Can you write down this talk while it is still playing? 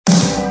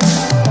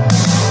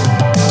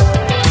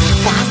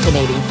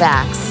Fascinating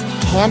facts,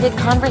 candid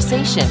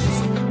conversations,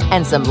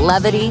 and some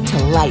levity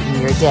to lighten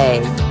your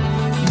day.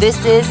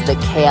 This is The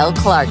Cale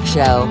Clark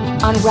Show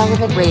on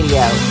Relevant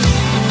Radio.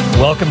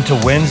 Welcome to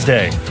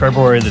Wednesday,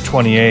 February the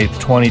 28th,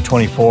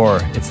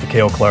 2024. It's The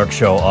Cale Clark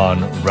Show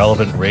on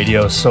Relevant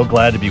Radio. So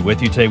glad to be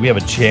with you today. We have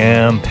a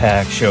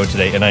jam-packed show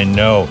today, and I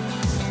know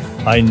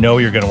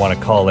you're going to want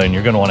to call in.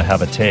 You're going to want to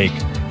have a take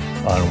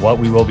on what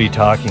we will be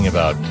talking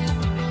about.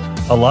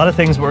 A lot of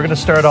things. We're going to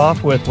start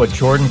off with what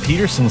Jordan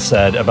Peterson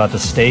said about the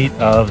state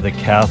of the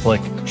Catholic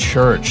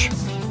Church.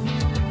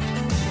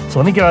 So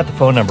let me get out the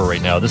phone number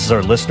right now. This is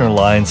our listener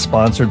line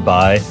sponsored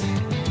by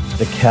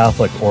the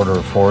Catholic Order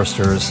of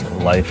Foresters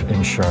Life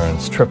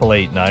Insurance.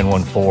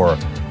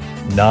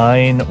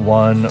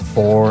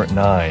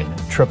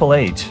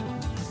 888-914-9149.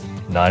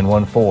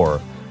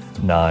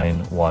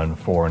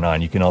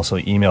 888-914-9149. You can also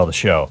email the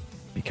show.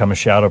 Become a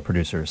shadow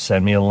producer.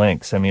 Send me a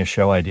link. Send me a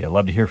show idea. I'd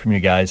love to hear from you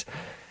guys.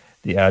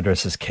 The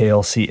address is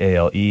Cale,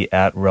 C-A-L-E,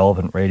 at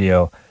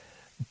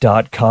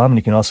relevantradio.com. And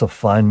you can also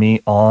find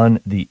me on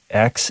the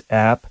X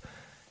app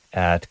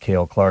at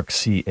Cale Clark,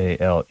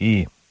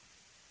 C-A-L-E.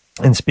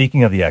 And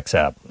speaking of the X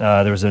app,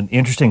 there was an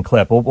interesting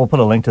clip. We'll put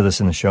a link to this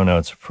in the show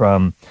notes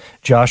from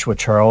Joshua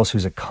Charles,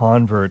 who's a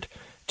convert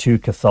to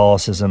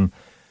Catholicism,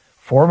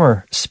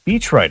 former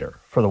speechwriter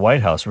for the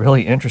White House.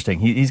 Really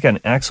interesting. He's got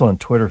an excellent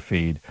Twitter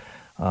feed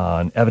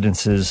on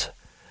evidences,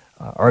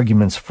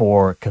 arguments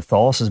for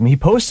Catholicism. He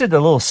posted a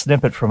little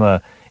snippet from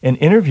an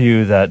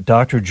interview that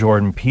Dr.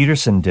 Jordan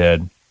Peterson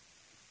did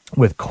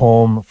with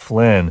Colm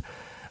Flynn,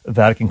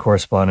 Vatican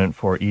correspondent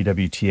for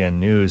EWTN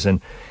News.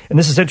 And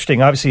this is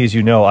interesting. Obviously, as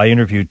you know, I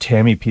interviewed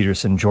Tammy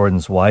Peterson,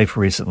 Jordan's wife,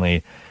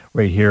 recently,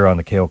 right here on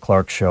the Cale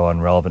Clark Show on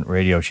Relevant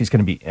Radio. She's going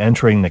to be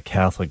entering the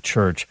Catholic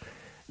Church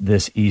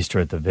this Easter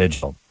at the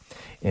Vigil.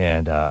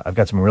 And I've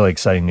got some really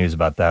exciting news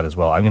about that as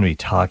well. I'm going to be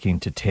talking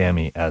to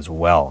Tammy as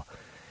well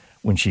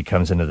when she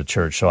comes into the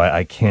church. So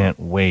I can't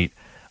wait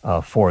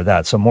for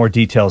that. So more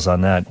details on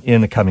that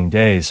in the coming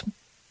days.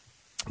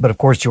 But of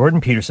course,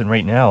 Jordan Peterson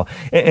right now,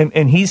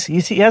 and he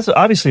has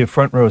obviously a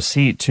front row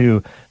seat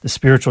to the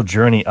spiritual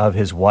journey of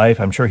his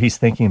wife. I'm sure he's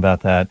thinking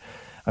about that.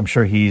 I'm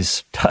sure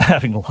he's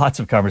having lots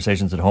of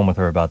conversations at home with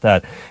her about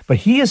that. But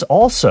he is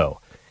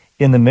also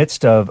in the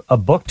midst of a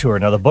book tour.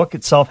 Now, the book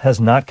itself has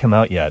not come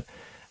out yet.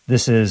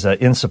 This is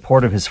in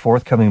support of his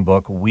forthcoming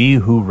book, We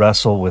Who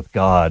Wrestle with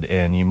God.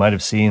 And you might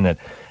have seen that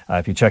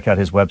if you check out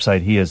his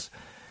website, he is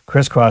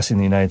crisscrossing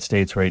the United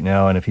States right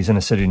now. And if he's in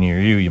a city near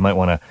you, you might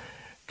want to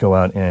go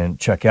out and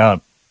check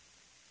out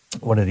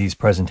one of these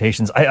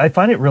presentations. I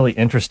find it really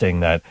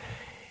interesting that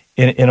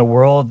in a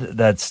world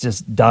that's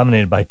just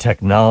dominated by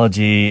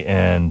technology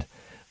and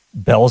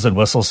bells and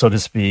whistles, so to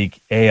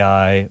speak,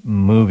 AI,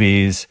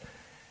 movies,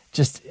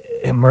 just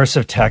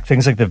immersive tech,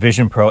 things like the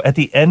Vision Pro, at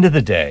the end of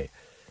the day,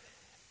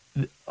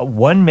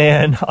 one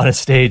man on a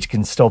stage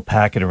can still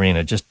pack an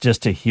arena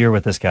just to hear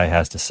what this guy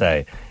has to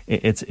say.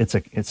 It's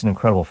an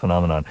incredible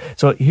phenomenon.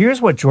 So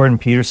here's what Jordan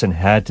Peterson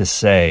had to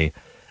say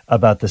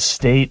about the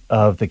state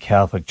of the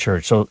Catholic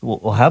Church. So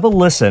we'll have a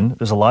listen.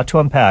 There's a lot to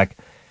unpack,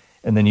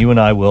 and then you and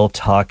I will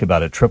talk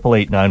about it.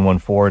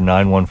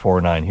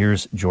 888-914-9149.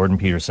 Here's Jordan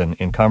Peterson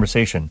in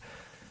conversation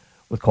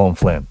with Colm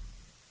Flynn.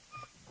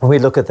 When we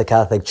look at the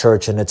Catholic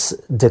Church and its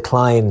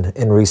decline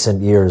in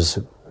recent years,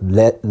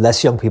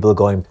 less young people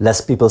going, less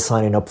people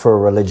signing up for a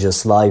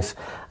religious life.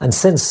 And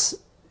since,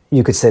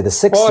 you could say, the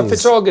 60s... Well, if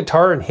it's all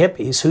guitar and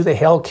hippies, who the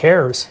hell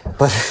cares?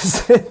 But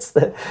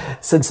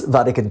since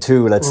Vatican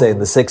II, let's say in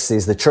the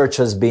 60s, the Church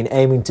has been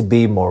aiming to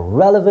be more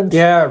relevant,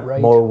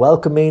 more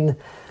welcoming.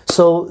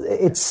 So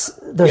what's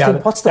the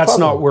problem? That's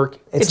not working.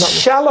 It's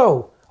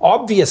shallow,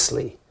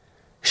 obviously.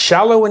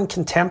 Shallow and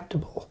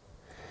contemptible.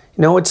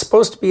 You know, it's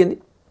supposed to be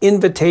an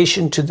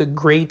invitation to the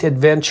great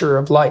adventure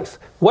of life.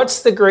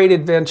 What's the great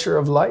adventure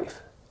of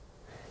life?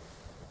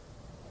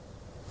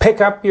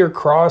 Pick up your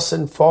cross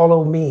and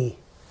follow me.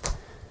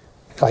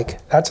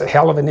 Like, that's a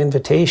hell of an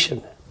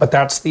invitation, but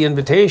that's the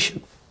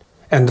invitation.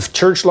 And the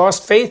church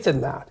lost faith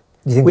in that.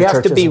 We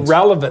have to be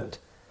relevant.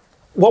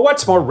 Well,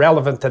 what's more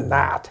relevant than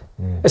that?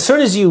 As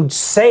soon as you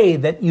say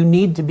that you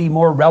need to be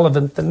more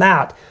relevant than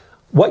that,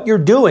 what you're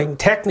doing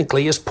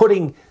technically is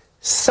putting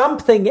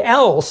something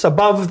else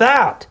above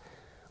that.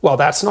 Well,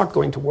 that's not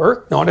going to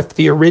work, not if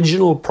the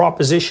original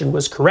proposition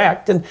was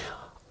correct. And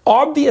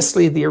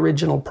obviously the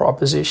original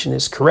proposition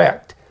is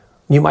correct.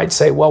 You might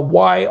say, well,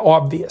 why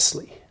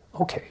obviously?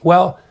 Okay,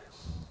 well,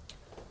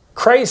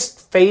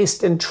 Christ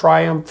faced and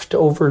triumphed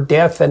over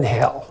death and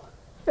hell.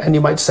 And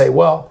you might say,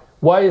 well,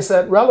 why is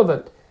that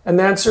relevant? And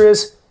the answer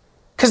is,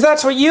 because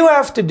that's what you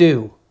have to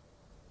do.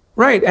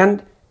 Right,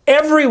 and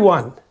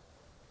everyone,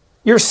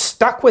 you're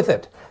stuck with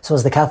it. So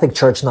is the Catholic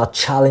Church not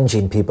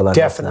challenging people enough?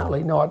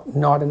 Definitely not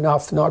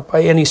enough, not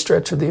by any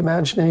stretch of the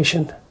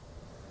imagination.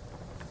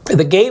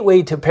 The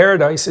gateway to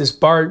paradise is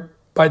barred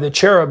by the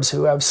cherubs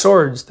who have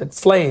swords that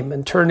flame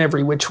and turn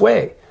every which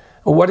way.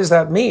 Well, what does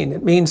that mean?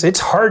 It means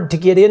it's hard to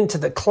get into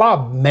the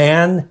club,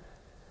 man.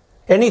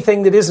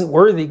 Anything that isn't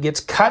worthy gets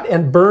cut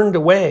and burned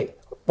away.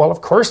 Well,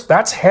 of course,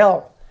 that's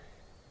hell,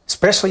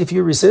 especially if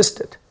you resist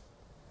it.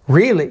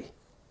 Really.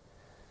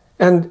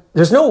 And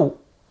there's no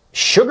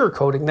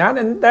sugarcoating that,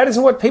 and that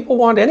isn't what people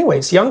want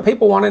anyways. Young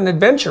people want an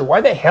adventure.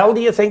 Why the hell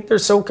do you think they're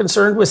so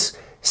concerned with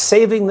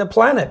saving the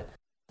planet?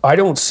 I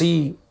don't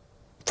see,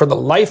 for the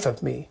life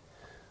of me,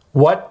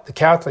 what the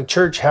Catholic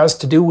Church has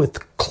to do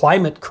with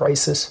climate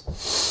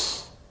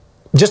crisis.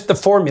 Just the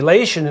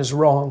formulation is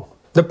wrong.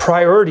 The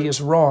priority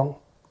is wrong.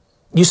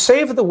 You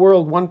save the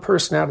world one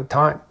person at a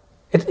time.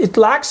 It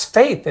lacks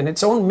faith in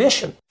its own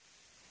mission.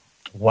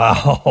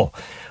 Wow.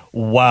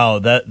 Wow,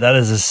 that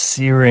is a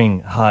searing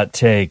hot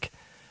take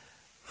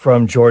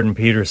from Jordan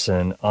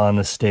Peterson on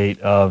the state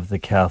of the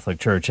Catholic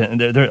Church.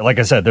 And there, like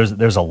I said,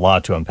 there's a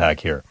lot to unpack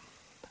here.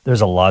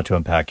 There's a lot to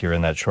unpack here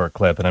in that short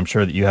clip, and I'm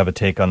sure that you have a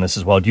take on this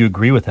as well. Do you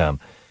agree with him?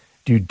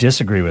 Do you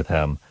disagree with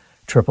him?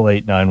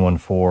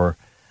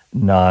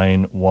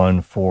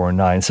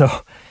 888-914-9149.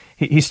 So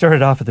he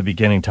started off at the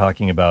beginning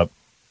talking about,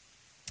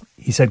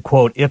 he said,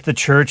 quote, "If the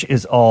church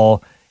is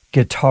all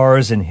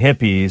guitars and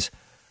hippies,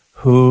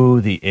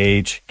 who the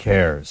H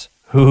cares?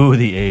 Who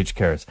the H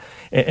cares?"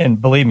 And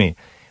believe me,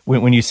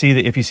 when you see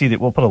if you see that,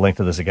 we'll put a link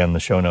to this again in the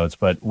show notes,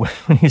 but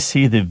when you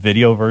see the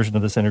video version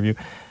of this interview,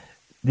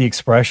 the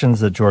expressions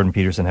that Jordan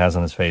Peterson has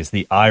on his face,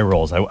 the eye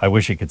rolls, I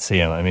wish you could see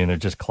them. I mean, they're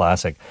just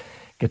classic.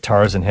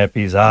 Guitars and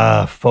hippies,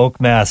 folk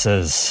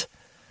masses,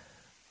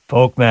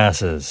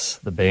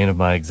 the bane of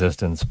my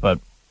existence. But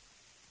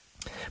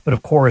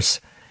of course,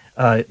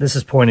 this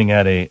is pointing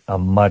at a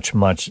much,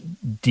 much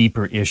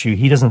deeper issue.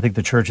 He doesn't think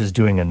the church is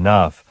doing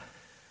enough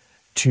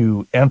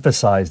to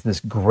emphasize this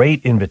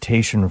great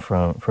invitation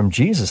from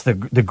Jesus, the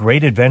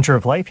great adventure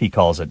of life, he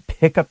calls it.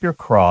 Pick up your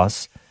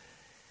cross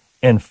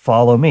and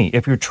follow me.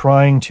 If you're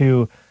trying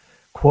to,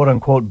 quote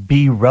unquote,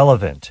 be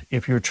relevant,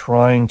 if you're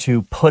trying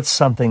to put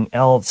something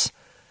else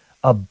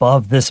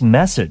above this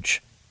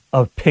message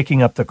of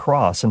picking up the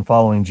cross and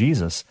following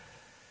Jesus,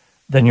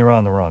 then you're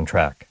on the wrong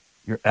track.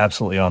 You're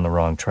absolutely on the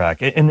wrong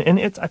track. And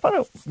I found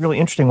it really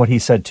interesting what he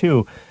said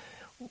too.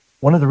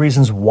 One of the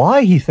reasons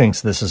why he thinks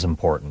this is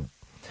important,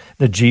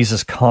 that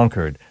Jesus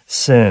conquered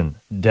sin,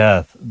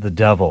 death, the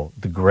devil,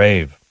 the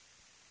grave,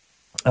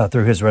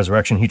 through his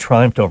resurrection. He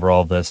triumphed over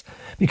all of this,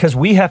 because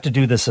we have to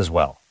do this as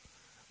well.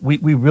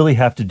 We really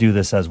have to do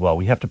this as well.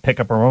 We have to pick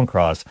up our own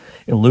cross.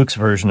 In Luke's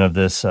version of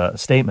this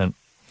statement,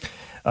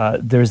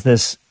 there's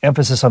this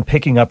emphasis on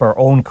picking up our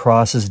own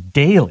crosses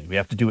daily. We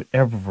have to do it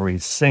every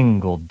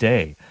single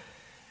day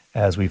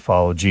as we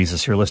follow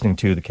Jesus. You're listening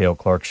to The Cale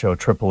Clark Show,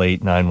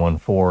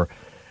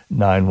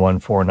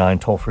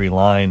 888-914-9149, toll-free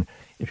line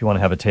if you want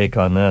to have a take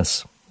on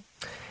this.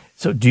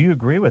 So do you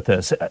agree with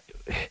this?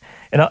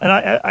 And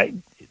I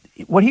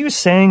what he was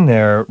saying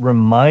there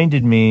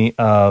reminded me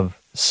of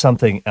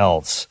something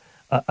else.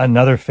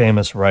 Another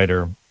famous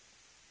writer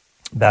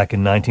back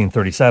in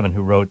 1937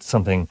 who wrote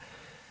something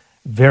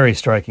very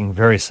striking,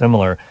 very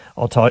similar.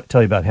 I'll tell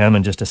you about him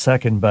in just a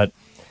second, but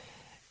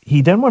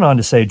he then went on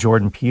to say,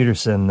 Jordan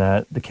Peterson,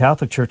 that the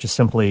Catholic Church is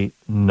simply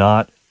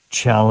not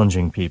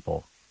challenging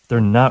people.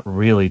 They're not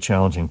really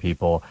challenging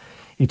people.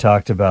 He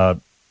talked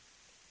about,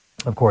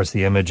 of course,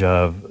 the image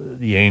of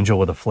the angel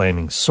with a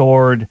flaming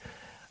sword,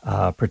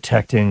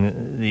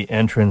 protecting the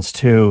entrance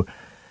to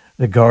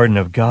the garden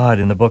of God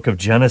in the book of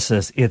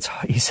Genesis.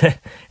 He said,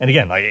 and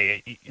again,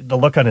 the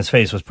look on his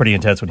face was pretty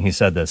intense when he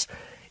said this.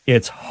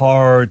 It's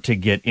hard to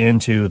get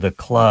into the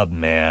club,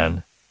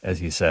 man, as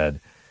he said.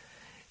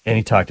 And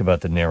he talked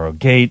about the narrow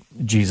gate.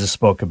 Jesus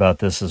spoke about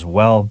this as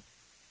well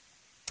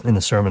in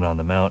the Sermon on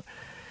the Mount.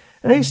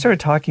 And then he started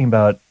talking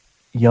about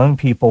young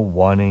people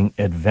wanting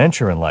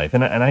adventure in life.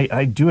 And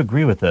I do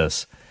agree with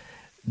this,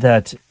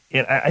 that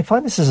I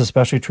find this is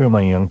especially true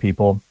among young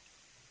people.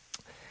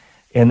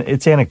 And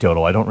it's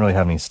anecdotal. I don't really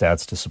have any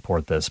stats to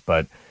support this,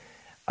 but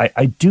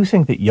I do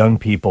think that young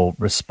people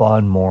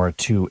respond more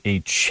to a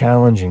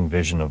challenging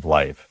vision of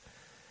life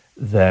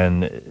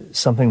than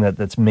something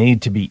that's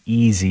made to be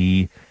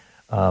easy.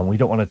 We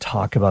don't want to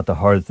talk about the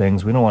hard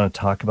things. We don't want to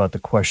talk about the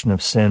question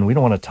of sin. We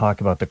don't want to talk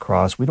about the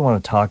cross. We don't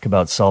want to talk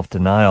about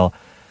self-denial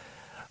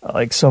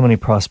like so many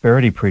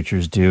prosperity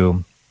preachers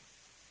do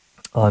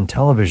on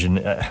television.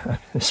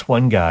 This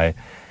one guy,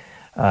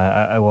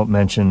 I won't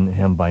mention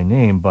him by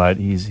name, but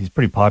he's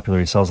pretty popular.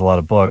 He sells a lot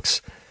of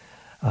books.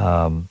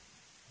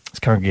 His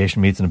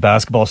congregation meets in a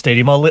basketball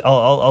stadium.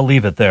 I'll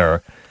leave it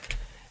there.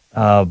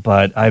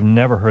 But I've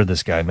never heard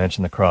this guy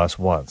mention the cross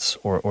once,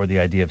 or the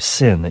idea of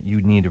sin, that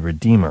you need a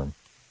redeemer.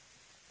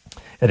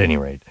 At any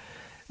rate,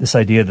 this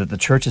idea that the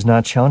church is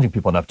not challenging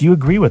people enough. Do you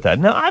agree with that?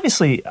 Now,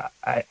 obviously,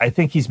 I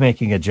think he's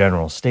making a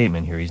general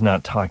statement here. He's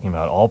not talking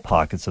about all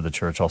pockets of the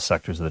church, all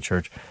sectors of the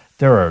church.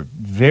 There are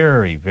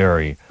very,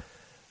 very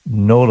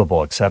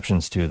notable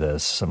exceptions to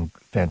this. Some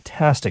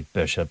fantastic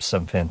bishops,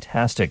 some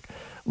fantastic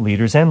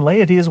leaders, and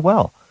laity as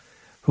well,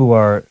 who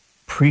are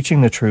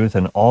preaching the truth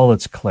in all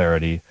its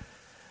clarity,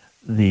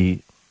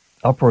 the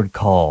upward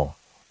call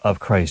of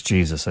Christ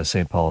Jesus, as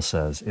St. Paul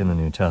says in the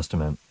New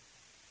Testament.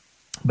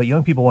 But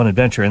young people want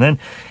adventure. And then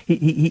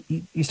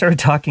he started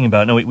talking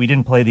about, no, we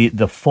didn't play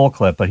the full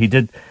clip, but he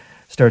did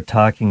start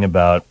talking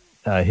about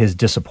his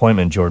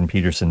disappointment, Jordan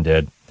Peterson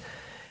did,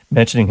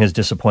 mentioning his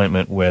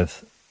disappointment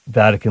with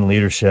Vatican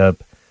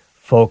leadership,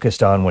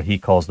 focused on what he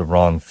calls the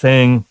wrong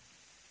thing.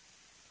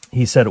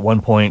 He said at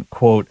one point,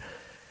 quote,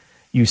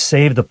 "You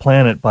save the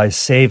planet by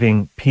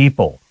saving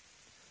people,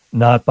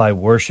 not by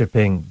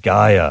worshiping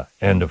Gaia,"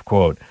 end of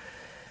quote.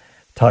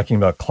 Talking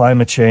about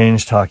climate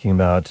change, talking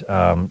about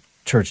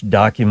church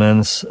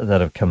documents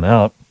that have come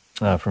out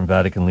from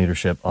Vatican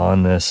leadership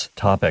on this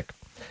topic.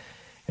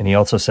 And he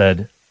also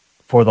said,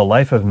 "For the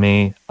life of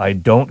me, I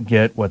don't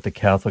get what the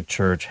Catholic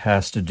Church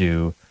has to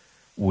do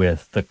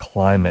with the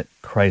climate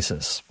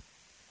crisis."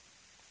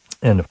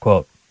 End of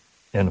quote.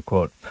 End of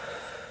quote.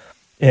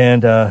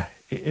 And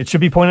it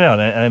should be pointed out,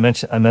 and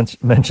I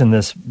mentioned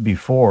this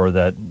before,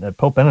 that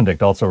Pope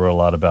Benedict also wrote a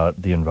lot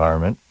about the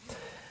environment.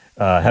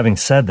 Having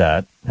said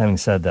that,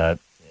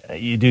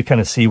 you do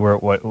kind of see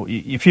what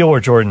you feel where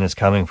Jordan is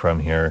coming from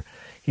here.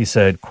 He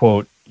said,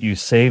 quote, "You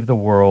save the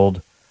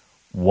world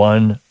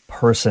one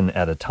person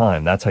at a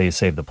time. That's how you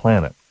save the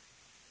planet."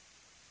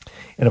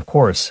 And of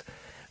course,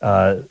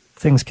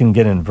 things can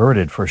get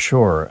inverted for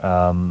sure.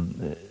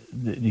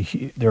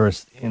 There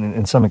is,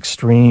 in some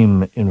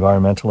extreme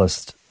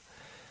environmentalist,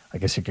 I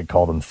guess you could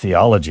call them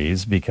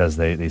theologies, because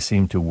they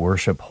seem to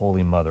worship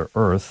Holy Mother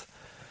Earth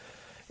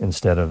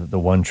instead of the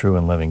one true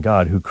and living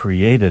God who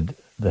created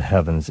the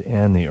heavens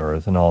and the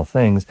earth and all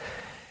things.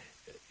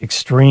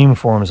 Extreme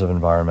forms of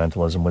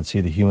environmentalism would see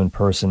the human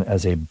person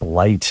as a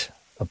blight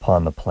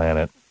upon the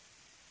planet.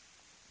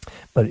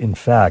 But in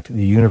fact,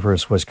 the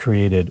universe was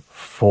created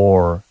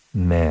for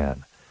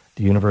man.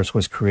 The universe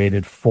was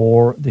created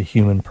for the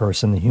human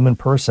person. The human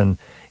person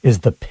is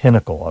the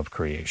pinnacle of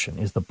creation,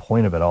 is the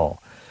point of it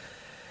all.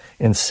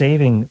 And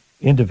saving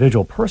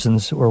individual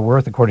persons who are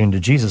worth, according to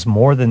Jesus,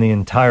 more than the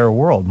entire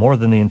world, more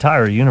than the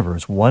entire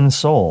universe, one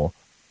soul.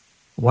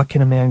 What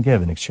can a man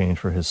give in exchange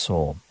for his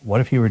soul?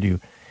 What if he were to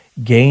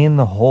gain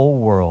the whole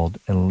world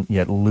and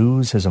yet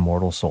lose his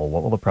immortal soul?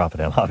 What will it profit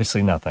him?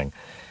 Obviously nothing.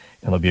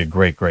 And it'll be a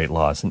great, great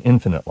loss, an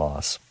infinite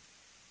loss.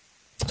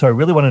 So I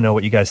really want to know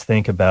what you guys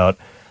think about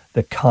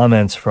the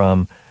comments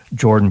from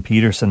Jordan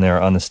Peterson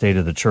there on the state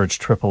of the church.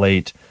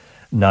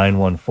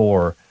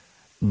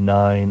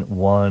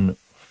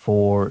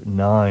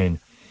 888-914-9149.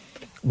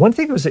 One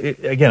thing was,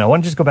 again, I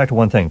want to just go back to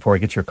one thing before I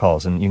get your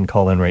calls, and you can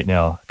call in right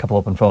now. A couple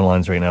open phone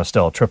lines right now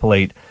still.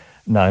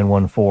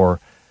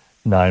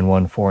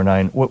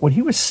 888-914-9149. What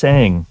he was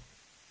saying,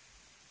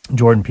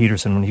 Jordan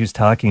Peterson, when he was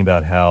talking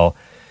about how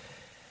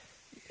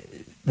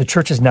the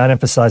church is not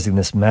emphasizing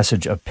this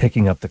message of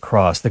picking up the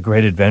cross, the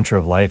great adventure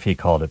of life, he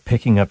called it,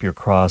 picking up your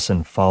cross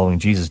and following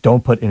Jesus.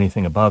 Don't put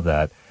anything above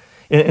that.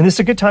 And this is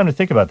a good time to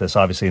think about this,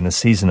 obviously, in the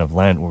season of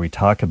Lent, where we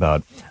talk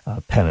about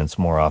penance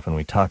more often.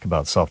 We talk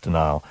about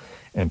self-denial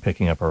and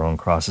picking up our own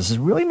crosses. It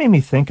really made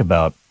me think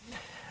about,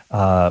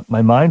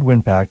 my mind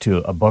went back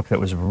to a book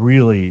that was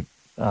really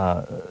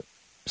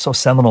so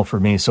seminal for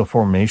me, so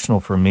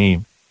formational for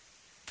me,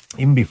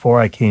 even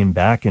before I came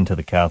back into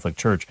the Catholic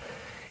Church.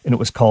 And it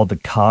was called The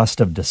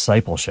Cost of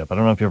Discipleship. I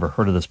don't know if you ever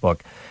heard of this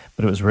book,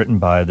 but it was written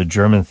by the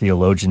German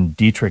theologian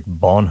Dietrich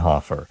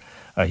Bonhoeffer.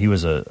 He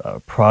was a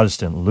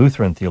Protestant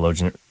Lutheran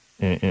theologian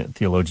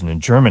in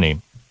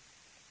Germany,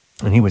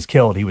 and he was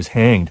killed. He was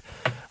hanged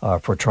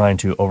for trying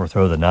to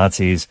overthrow the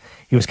Nazis.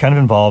 He was kind of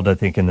involved, I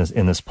think, in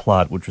this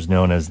plot, which was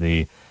known as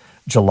the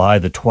July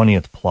the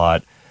 20th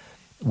plot,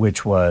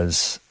 which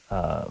was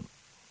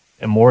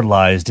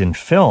immortalized in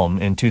film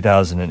in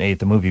 2008,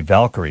 the movie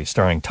Valkyrie,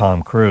 starring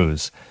Tom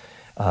Cruise.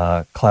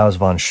 Klaus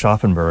von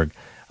Schaffenberg,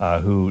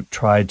 who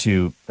tried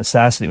to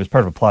assassinate, it was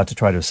part of a plot to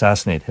try to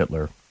assassinate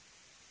Hitler.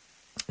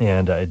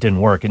 And it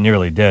didn't work. It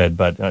nearly did,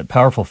 but a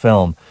powerful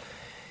film.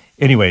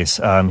 Anyways,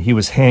 he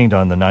was hanged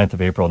on the 9th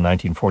of April,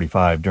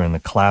 1945, during the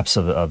collapse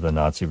of the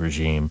Nazi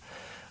regime.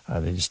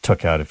 They just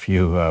took out a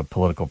few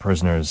political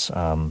prisoners,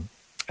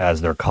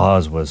 as their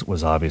cause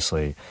was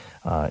obviously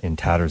in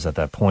tatters at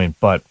that point.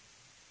 But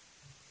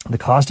The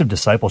Cost of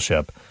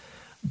Discipleship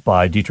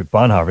by Dietrich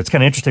Bonhoeffer. It's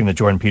kind of interesting that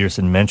Jordan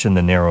Peterson mentioned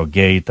the narrow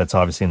gate. That's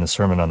obviously in the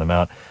Sermon on the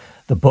Mount.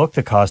 The book,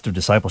 The Cost of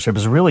Discipleship,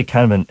 is really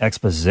kind of an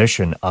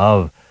exposition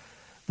of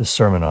the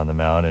Sermon on the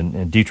Mount,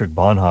 and Dietrich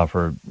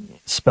Bonhoeffer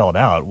spelled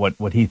out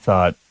what he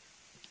thought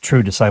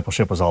true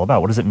discipleship was all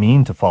about. What does it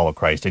mean to follow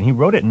Christ? And he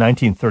wrote it in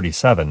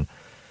 1937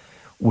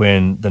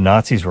 when the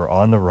Nazis were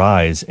on the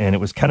rise, and it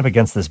was kind of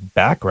against this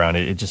background.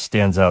 It just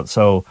stands out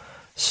so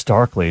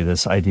starkly,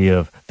 this idea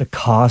of the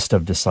cost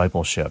of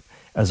discipleship,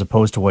 as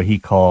opposed to what he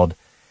called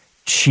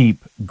cheap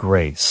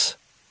grace.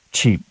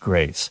 Cheap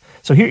grace.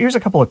 So here's a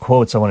couple of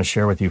quotes I want to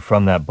share with you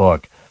from that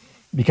book,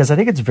 because I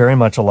think it's very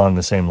much along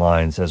the same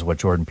lines as what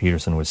Jordan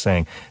Peterson was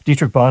saying.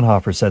 Dietrich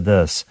Bonhoeffer said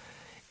this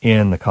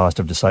in The Cost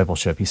of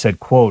Discipleship. He said,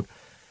 quote,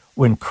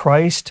 "When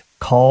Christ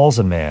calls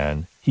a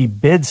man, he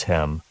bids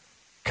him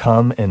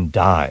come and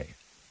die."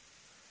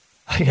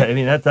 I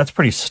mean, that's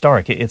pretty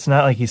stark. It's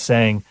not like he's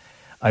saying,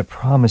 I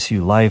promise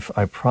you life,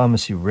 I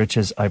promise you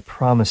riches, I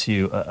promise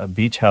you a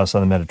beach house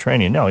on the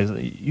Mediterranean. No,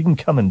 you can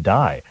come and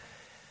die.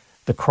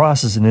 The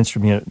cross is an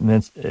instrument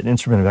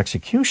of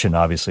execution,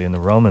 obviously, and the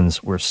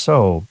Romans were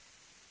so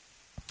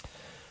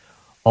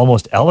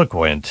almost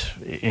eloquent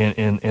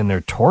in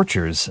their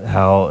tortures,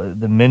 how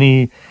the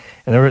many,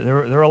 and there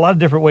were a lot of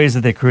different ways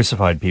that they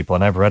crucified people,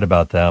 and I've read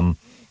about them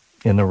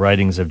in the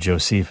writings of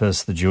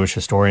Josephus, the Jewish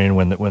historian,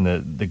 when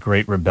the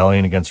great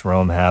rebellion against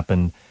Rome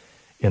happened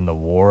in the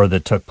war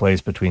that took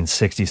place between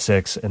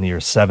 66 and the year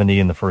 70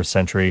 in the first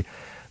century.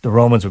 The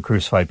Romans would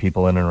crucify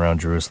people in and around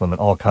Jerusalem in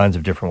all kinds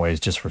of different ways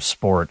just for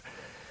sport.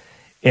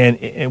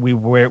 And we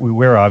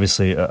wear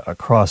obviously a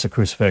cross, a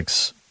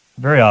crucifix,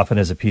 very often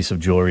as a piece of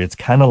jewelry. It's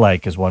kind of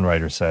like, as one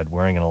writer said,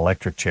 wearing an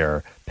electric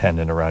chair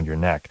pendant around your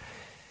neck.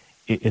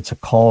 It's a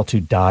call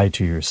to die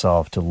to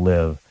yourself, to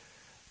live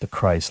the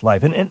Christ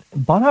life. And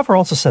Bonhoeffer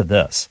also said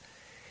this.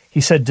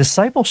 He said,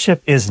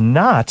 discipleship is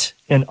not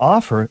an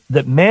offer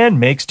that man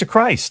makes to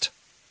Christ.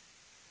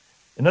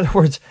 In other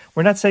words,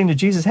 we're not saying to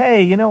Jesus,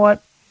 hey, you know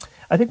what?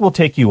 I think we'll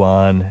take you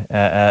on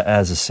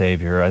as a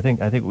savior. I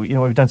think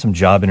we've done some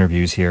job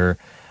interviews here.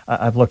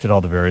 I've looked at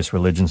all the various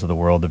religions of the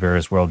world, the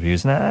various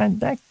worldviews,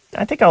 and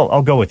I think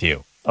I'll go with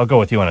you. I'll go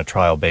with you on a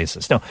trial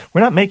basis. No,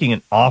 we're not making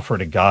an offer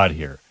to God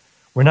here.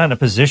 We're not in a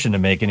position to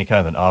make any kind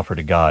of an offer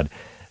to God.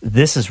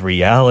 This is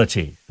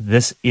reality.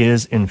 This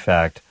is, in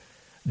fact,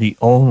 the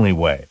only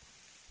way.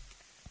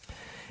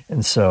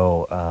 And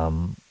so,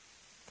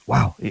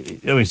 wow.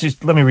 It was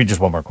just, let me read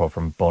just one more quote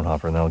from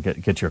Bonhoeffer, and then I'll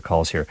get to your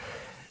calls here.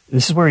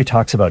 This is where he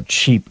talks about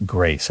cheap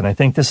grace. And I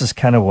think this is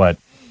kind of what,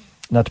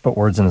 not to put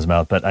words in his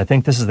mouth, but I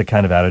think this is the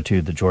kind of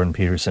attitude that Jordan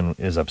Peterson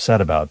is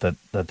upset about, that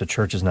the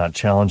church is not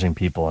challenging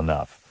people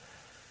enough.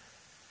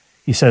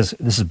 He says,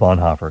 this is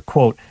Bonhoeffer,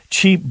 quote,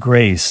 cheap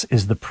grace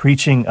is the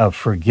preaching of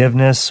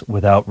forgiveness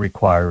without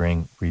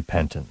requiring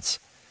repentance,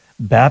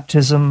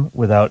 baptism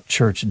without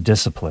church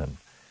discipline,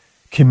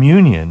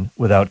 communion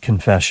without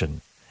confession,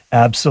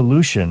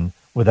 absolution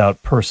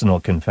without personal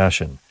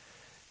confession.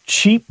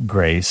 Cheap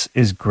grace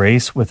is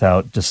grace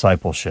without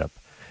discipleship,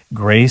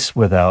 grace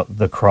without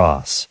the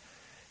cross,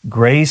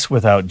 grace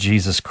without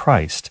Jesus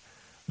Christ,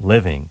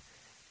 living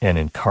and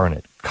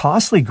incarnate.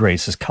 Costly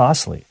grace is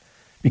costly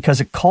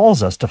because it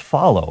calls us to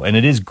follow, and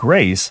it is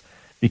grace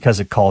because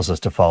it calls us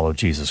to follow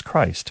Jesus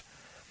Christ.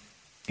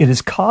 It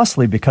is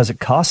costly because it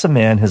costs a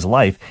man his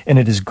life, and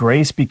it is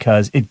grace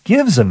because it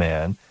gives a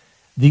man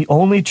the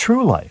only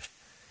true life.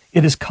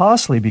 It is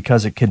costly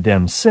because it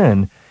condemns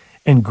sin,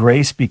 and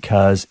grace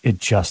because it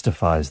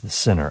justifies the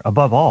sinner.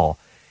 Above all,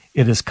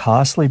 it is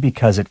costly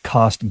because it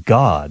cost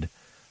God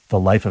the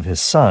life of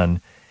his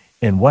Son,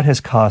 and what has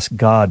cost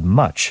God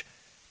much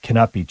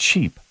cannot be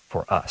cheap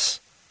for us.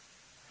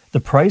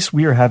 The price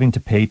we are having to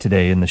pay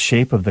today in the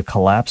shape of the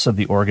collapse of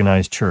the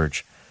organized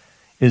church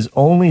is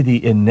only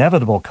the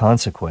inevitable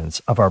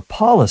consequence of our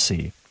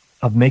policy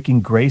of making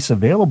grace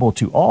available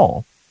to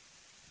all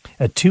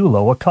at too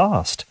low a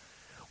cost.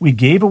 We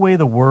gave away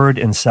the word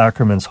and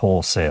sacraments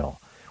wholesale.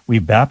 We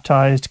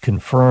baptized,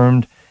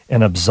 confirmed,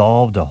 and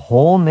absolved a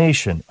whole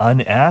nation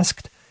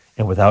unasked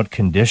and without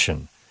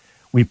condition.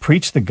 We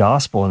preached the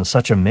gospel in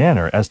such a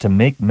manner as to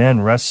make men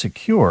rest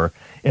secure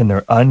in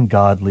their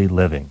ungodly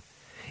living.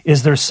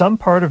 Is there some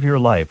part of your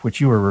life which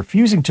you are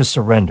refusing to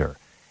surrender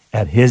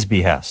at his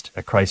behest,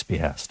 at Christ's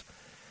behest?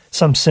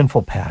 Some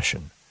sinful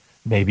passion,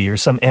 maybe, or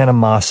some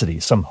animosity,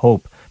 some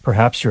hope,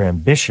 perhaps your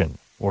ambition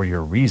or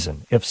your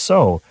reason. If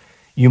so,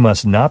 you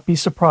must not be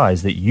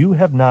surprised that you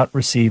have not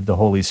received the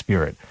Holy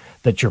Spirit,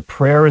 that your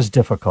prayer is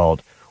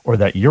difficult, or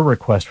that your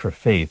request for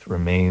faith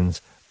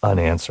remains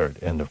unanswered.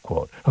 End of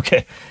quote.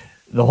 Okay,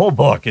 the whole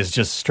book is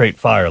just straight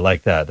fire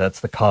like that. That's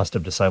The Cost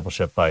of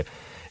Discipleship by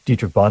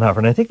Dietrich Bonhoeffer.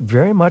 And I think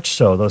very much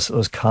so,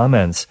 those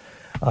comments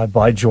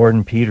by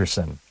Jordan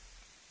Peterson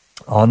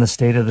on the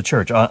state of the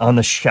church, on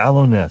the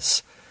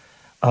shallowness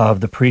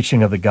of the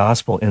preaching of the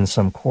gospel in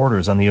some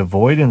quarters, on the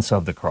avoidance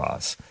of the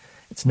cross.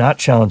 It's not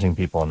challenging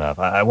people enough.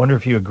 I wonder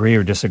if you agree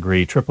or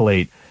disagree.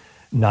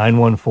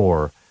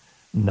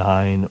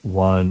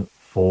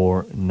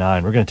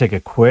 888-914-9149. We're going to take a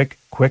quick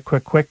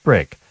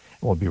break.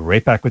 We'll be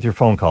right back with your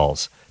phone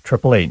calls.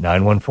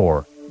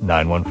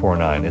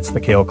 888-914-9149. It's the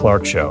Cale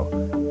Clark Show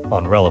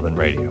on Relevant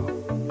Radio.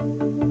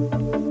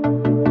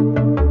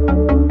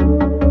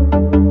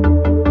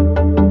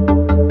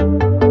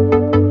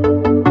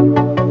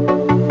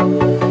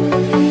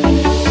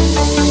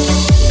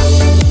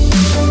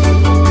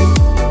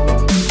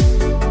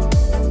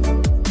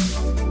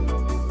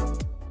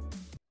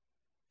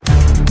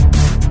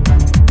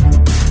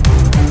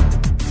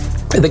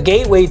 The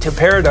gateway to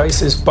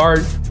paradise is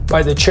barred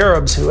by the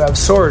cherubs who have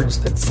swords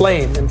that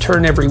flame and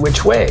turn every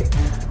which way.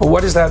 Well,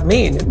 what does that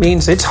mean? It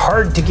means it's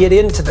hard to get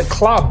into the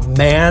club,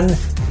 man.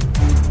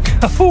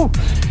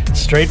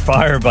 Straight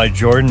fire by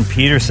Jordan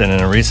Peterson in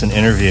a recent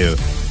interview.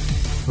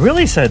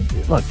 Really said,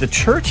 look, the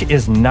church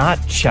is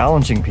not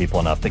challenging people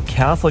enough. The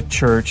Catholic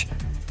Church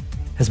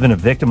has been a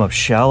victim of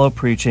shallow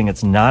preaching.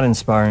 It's not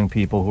inspiring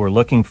people who are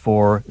looking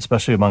for,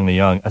 especially among the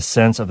young, a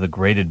sense of the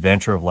great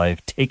adventure of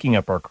life, taking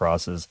up our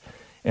crosses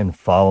and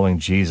following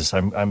Jesus.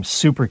 I'm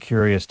super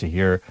curious to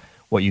hear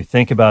what you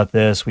think about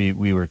this. We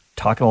were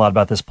talking a lot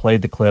about this,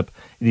 played the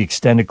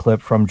extended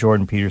clip from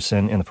Jordan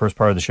Peterson in the first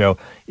part of the show.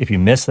 If you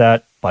missed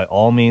that, by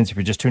all means, if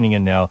you're just tuning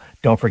in now,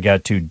 don't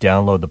forget to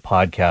download the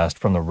podcast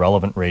from the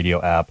Relevant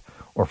Radio app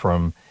or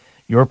from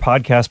your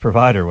podcast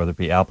provider, whether it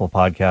be Apple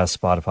Podcasts,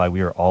 Spotify. We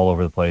are all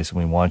over the place, and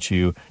we want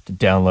you to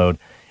download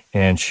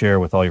and share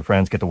with all your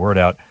friends. Get the word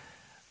out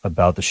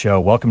about the show.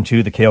 Welcome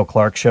to the Cale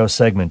Clark Show,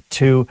 segment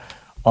 2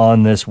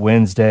 on this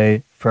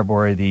Wednesday,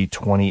 February the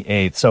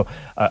 28th. So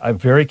I'm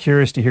very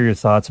curious to hear your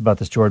thoughts about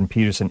this Jordan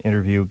Peterson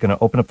interview. Going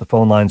to open up the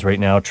phone lines right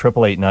now,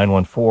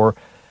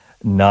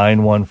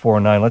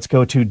 888-914-9149. Let's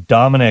go to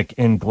Dominic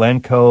in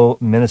Glencoe,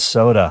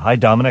 Minnesota. Hi,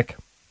 Dominic.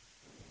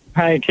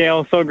 Hi,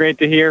 Cale. So great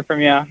to hear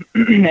from you.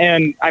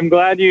 And I'm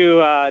glad you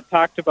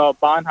talked about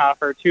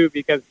Bonhoeffer, too,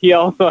 because he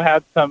also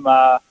had some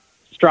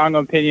strong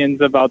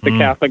opinions about the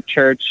Catholic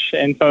Church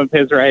in some of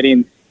his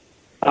writings.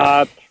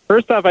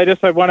 First off, I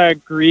want to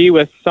agree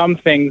with some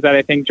things that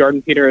I think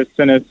Jordan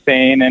Peterson is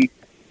saying. And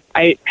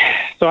I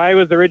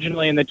was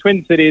originally in the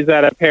Twin Cities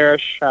at a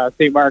parish,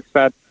 St. Mark's,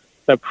 that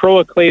the Pro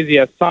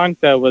Ecclesia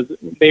Sancta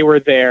they were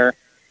there,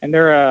 and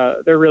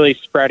they're really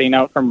spreading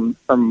out from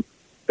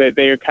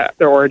their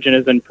origin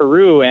is in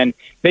Peru, and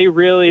they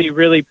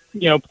really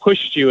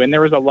pushed you. And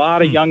there was a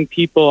lot of young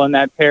people in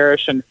that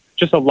parish, and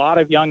just a lot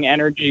of young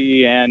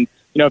energy. And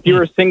if you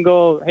were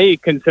single, hey,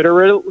 consider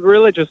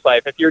religious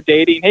life. If you're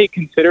dating, hey,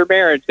 consider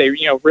marriage. They,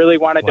 really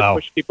wanted to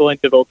push people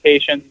into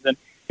vocations. And,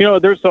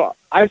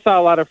 I saw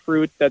a lot of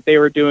fruit that they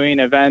were doing,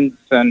 events.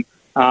 And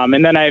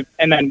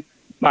then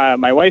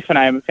my wife and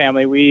I, and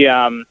family, we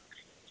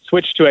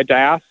switched to a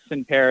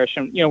diocesan parish.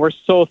 And, we're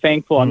so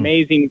thankful,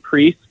 amazing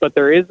priests, but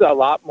there is a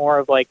lot more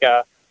of like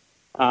there's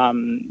a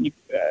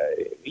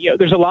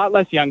lot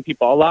less young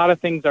people. A lot of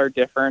things are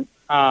different,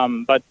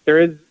 but there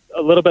is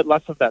a little bit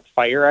less of that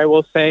fire, I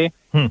will say,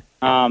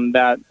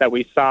 that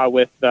we saw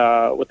with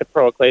the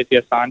Pro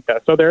Ecclesia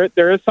Sancta. So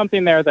there is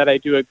something there that I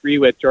do agree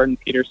with Jordan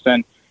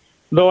Peterson,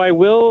 though I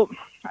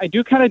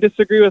do kind of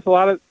disagree with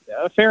a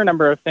fair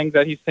number of things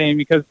that he's saying,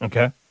 because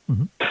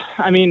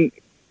I mean,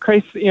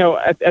 Christ,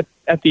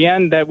 at the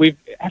end, that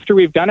after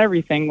we've done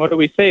everything, what do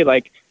we say?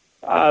 Like,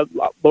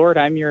 Lord,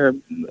 I'm your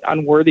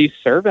unworthy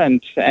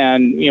servant,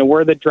 and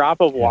we're the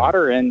drop of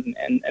water and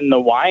the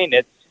wine.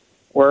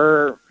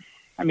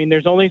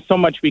 There's only so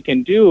much we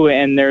can do,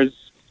 and there's,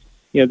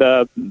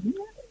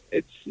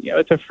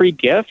 it's a free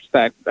gift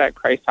that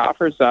Christ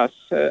offers us,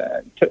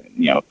 for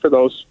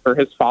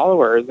his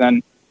followers.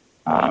 And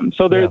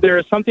so there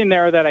is something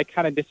there that I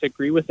kind of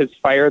disagree with his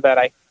fire, that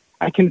I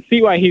can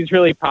see why he's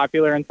really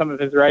popular in some of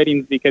his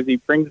writings, because he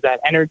brings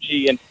that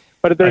energy,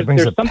 but there's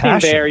something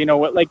passion there,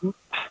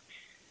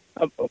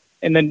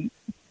 and then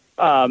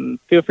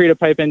feel free to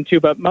pipe in too.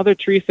 But Mother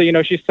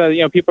Teresa, she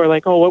said, people are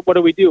like, oh, what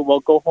do we do?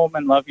 Well, go home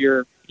and love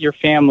your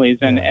families.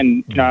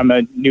 And I'm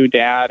a new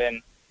dad,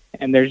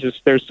 and there's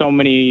so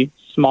many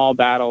small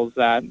battles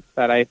that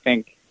I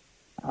think,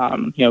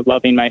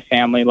 loving my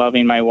family,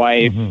 loving my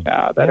wife,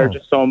 that are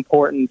just so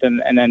important,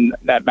 and then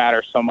that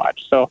matters so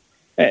much. So,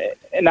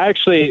 and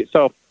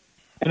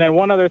then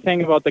one other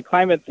thing about the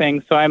climate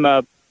thing. So I'm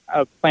a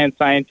plant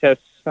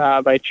scientist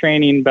by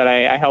training, but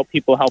I help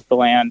people help the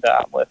land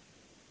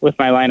with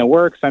my line of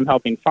work. So I'm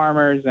helping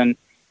farmers, and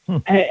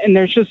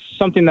there's just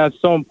something that's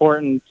so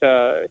important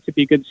to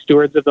be good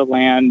stewards of the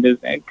land,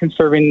 and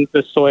conserving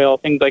the soil,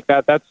 things like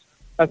that. That's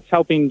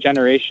helping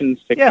generations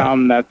to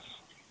come.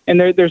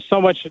 There's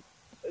so much.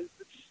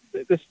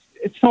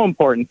 It's so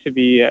important to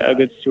be a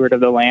good steward of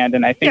the land,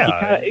 and I think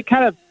it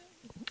kind of.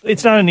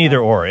 It's not an either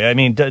or. I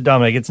mean,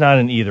 Dominic, it's not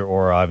an either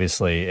or,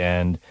 obviously,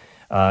 and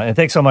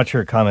thanks so much for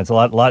your comments. A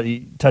lot,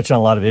 you touched on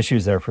a lot of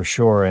issues there for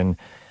sure, and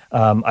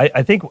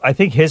I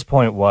think his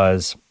point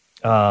was,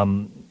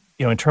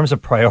 in terms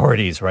of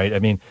priorities, right? I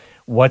mean,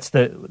 what's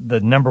the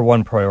number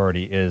one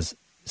priority is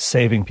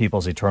saving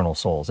people's eternal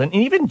souls, and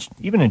even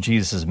in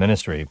Jesus'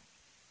 ministry.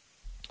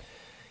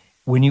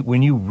 When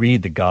you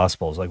read the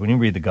Gospels, like when you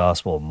read the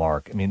Gospel of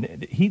Mark, I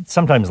mean, he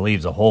sometimes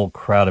leaves a whole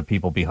crowd of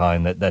people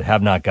behind that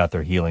have not got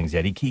their healings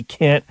yet. He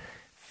can't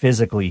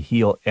physically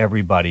heal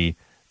everybody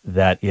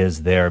that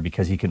is there,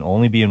 because he can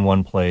only be in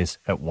one place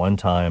at one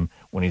time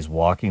when he's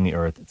walking the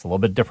earth. It's a little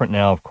bit different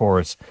now, of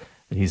course,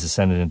 that he's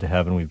ascended into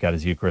heaven. We've got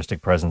his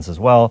Eucharistic presence as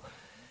well.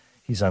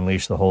 He's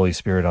unleashed the Holy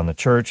Spirit on the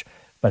church.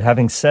 But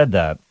having said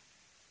that,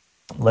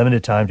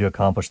 limited time to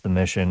accomplish the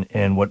mission,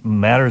 and what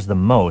matters the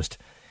most.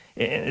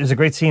 There's a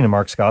great scene in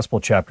Mark's Gospel,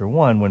 chapter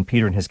 1, when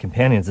Peter and his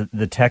companions,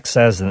 the text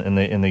says in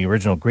the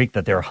original Greek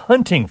that they're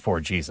hunting for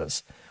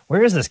Jesus.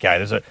 Where is this guy?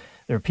 There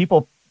are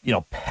people,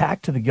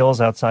 packed to the gills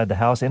outside the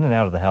house, in and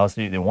out of the house.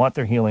 They want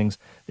their healings,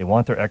 they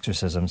want their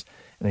exorcisms,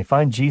 and they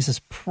find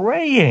Jesus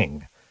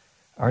praying.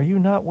 Are you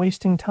not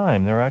wasting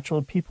time? There are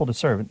actual people to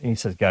serve. And he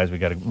says, guys, we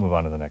got to move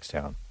on to the next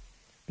town,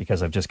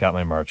 because I've just got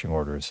my marching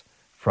orders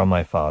from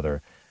my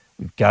Father.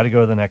 We've got to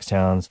go to the next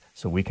towns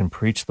so we can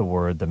preach the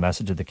word, the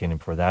message of the kingdom,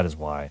 for that is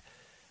why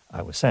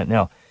I was sent.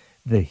 Now,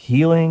 the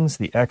healings,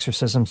 the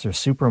exorcisms are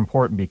super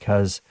important,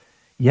 because,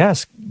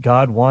 yes,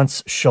 God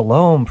wants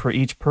shalom for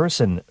each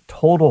person,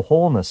 total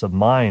wholeness of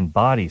mind,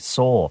 body,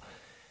 soul,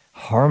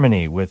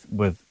 harmony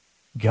with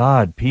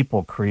God,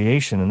 people,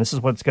 creation. And this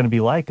is what it's going to be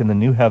like in the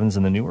new heavens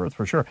and the new earth,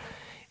 for sure.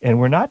 And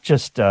we're not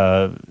just,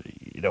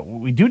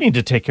 we do need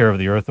to take care of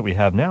the earth that we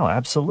have now.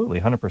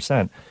 Absolutely,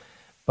 100%.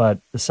 But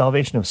the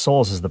salvation of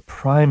souls is the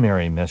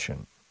primary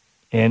mission.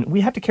 And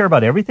we have to care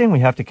about everything. We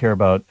have to care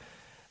about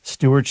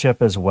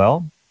stewardship as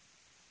well,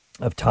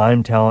 of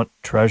time, talent,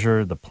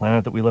 treasure, the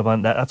planet that we live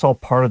on. That's all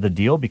part of the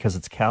deal because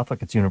it's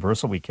Catholic, it's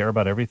universal. We care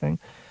about everything.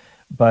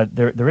 But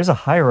there is a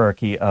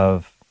hierarchy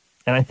of,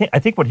 and I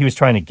think what he was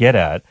trying to get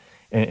at,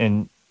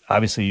 and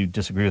obviously you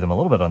disagree with him a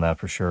little bit on that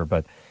for sure,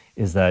 but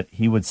is that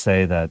he would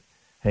say that,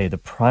 hey, the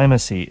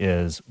primacy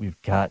is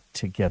we've got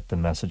to get the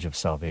message of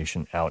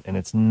salvation out, and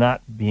it's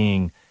not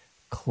being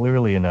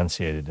clearly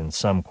enunciated in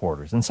some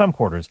quarters. In some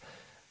quarters,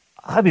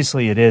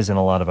 obviously it is in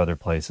a lot of other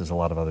places, a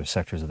lot of other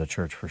sectors of the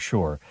church for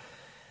sure.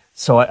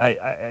 So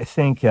I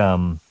think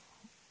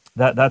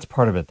that's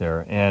part of it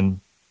there. And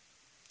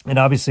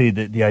obviously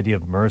the idea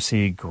of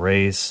mercy,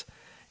 grace,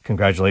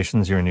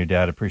 congratulations, you're a new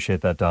dad.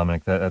 Appreciate that,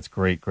 Dominic. That's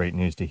great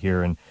news to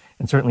hear. And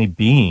certainly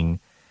being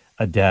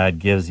a dad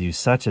gives you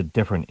such a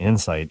different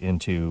insight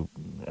into,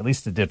 at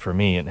least it did for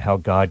me, and how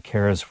God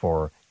cares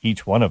for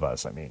each one of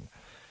us. I mean,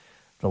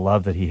 the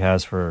love that he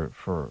has for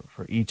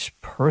each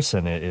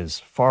person is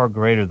far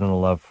greater than the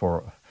love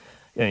for,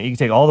 you can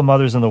take all the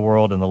mothers in the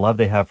world and the love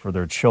they have for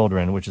their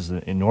children, which is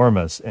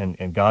enormous,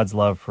 and God's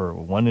love for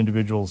one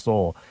individual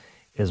soul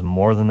is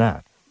more than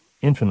that,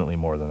 infinitely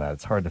more than that.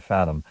 It's hard to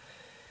fathom.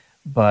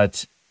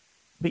 But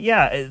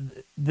yeah,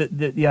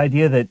 the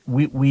idea that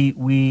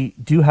we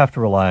do have to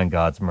rely on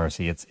God's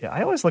mercy.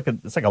 I always look at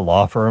it's like a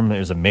law firm.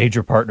 There's a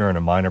major partner and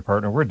a minor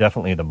partner. We're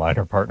definitely the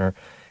minor partner.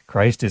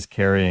 Christ is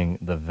carrying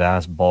the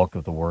vast bulk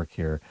of the work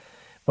here,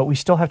 but we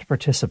still have to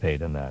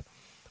participate in that.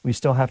 We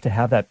still have to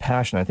have that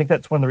passion. I think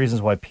that's one of the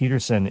reasons why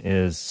Peterson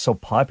is so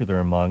popular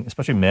among,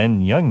 especially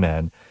men, young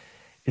men,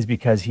 is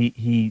because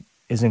he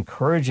is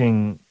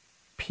encouraging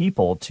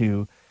people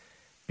to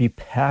be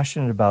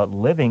passionate about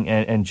living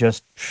and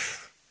just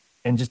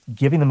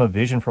giving them a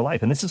vision for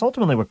life. And this is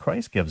ultimately what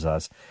Christ gives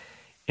us.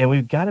 And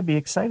we've got to be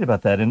excited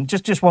about that. And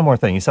just one more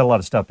thing. You said a lot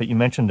of stuff, but you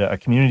mentioned a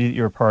community that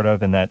you're a part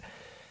of, and that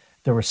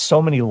there were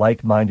so many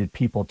like-minded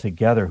people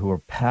together who were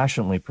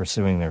passionately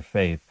pursuing their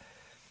faith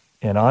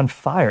and on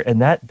fire.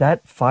 And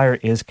that fire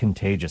is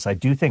contagious. I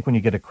do think when you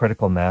get a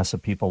critical mass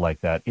of people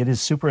like that, it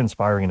is super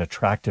inspiring and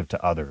attractive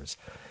to others.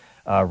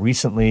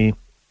 Recently,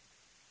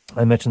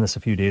 I mentioned this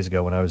a few days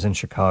ago when I was in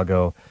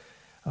Chicago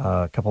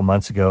a couple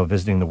months ago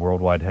visiting the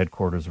worldwide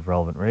headquarters of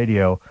Relevant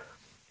Radio,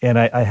 and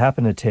I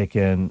happened to take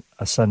in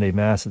a Sunday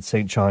Mass at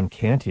St. John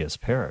Cantius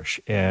Parish,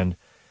 and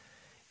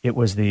it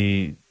was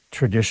the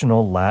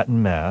traditional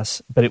Latin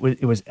Mass, but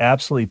it was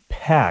absolutely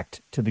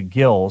packed to the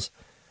gills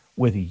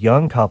with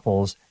young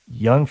couples,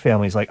 young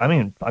families.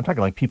 I'm talking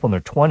like people in their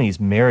 20s,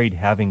 married,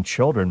 having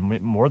children,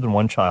 more than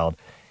one child,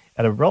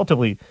 at a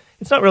relatively,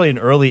 it's not really an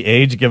early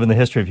age given the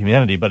history of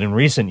humanity, but in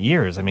recent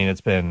years, I mean,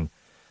 it's been,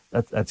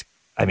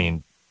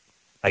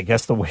 I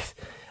guess the way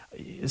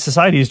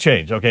society has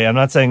changed. Okay, I'm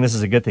not saying this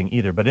is a good thing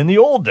either, but in the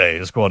old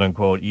days, quote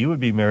unquote, you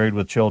would be married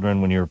with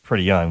children when you were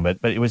pretty young. But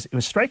it was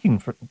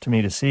striking to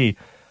me to see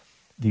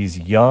these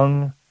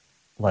young,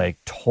 like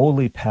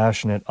totally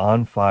passionate,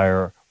 on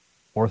fire,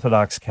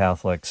 Orthodox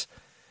Catholics,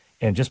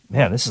 and just,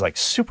 man, this is like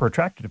super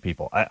attractive to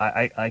people.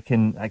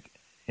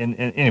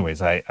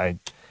 Anyways, I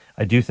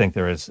do think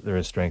there is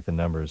strength in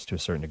numbers to a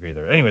certain degree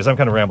there. Anyways, I'm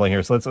kind of rambling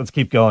here, so let's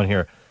keep going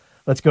here.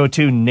 Let's go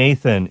to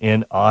Nathan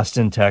in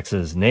Austin,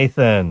 Texas.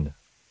 Nathan,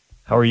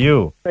 how are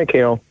you? Hey,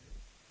 Cale.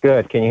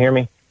 Good. Can you hear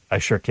me? I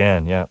sure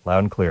can. Yeah, loud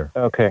and clear.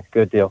 Okay,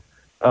 good deal.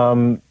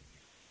 I'll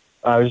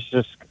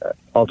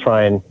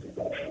try and,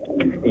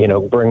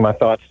 bring my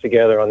thoughts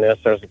together on this.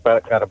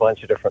 Got a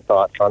bunch of different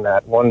thoughts on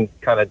that. One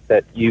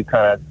that you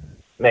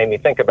made me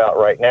think about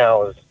right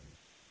now is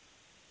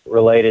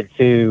related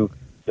to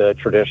the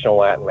traditional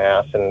Latin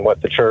Mass and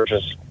what the church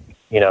is,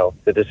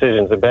 the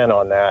decisions have been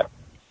on that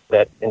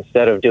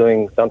instead of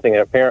doing something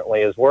that apparently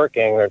is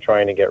working, they're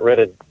trying to get rid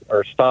of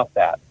or stop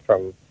that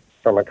from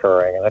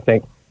occurring. And I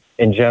think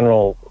in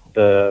general,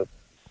 the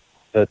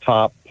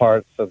top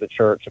parts of the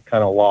church have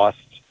kind of lost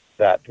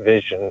that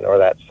vision or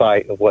that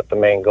sight of what the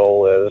main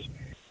goal is,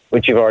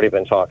 which you've already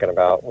been talking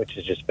about, which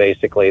is just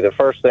basically the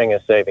first thing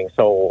is saving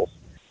souls.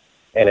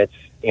 And it's,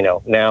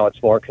 now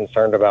it's more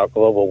concerned about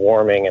global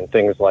warming and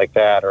things like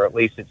that, or at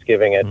least it's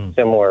giving it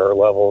similar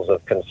levels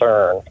of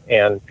concern.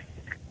 And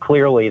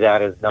clearly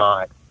that is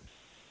not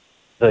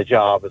the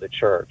job of the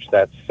church.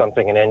 That's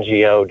something an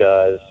NGO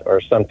does or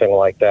something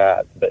like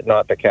that, but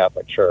not the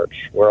Catholic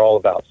Church. We're all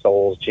about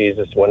souls.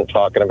 Jesus wasn't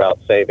talking about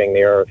saving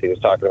the earth. He was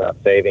talking about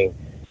saving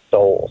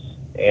souls.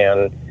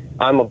 And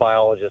I'm a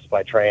biologist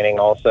by training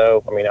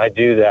also. I mean, I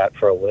do that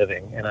for a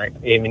living.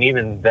 And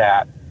even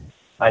that,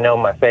 I know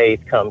my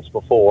faith comes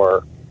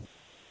before,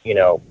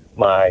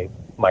 my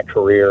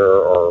career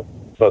or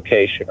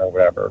vocation or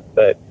whatever.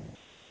 But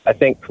I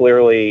think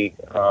clearly,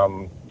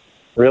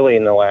 really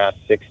in the last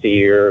 60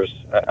 years,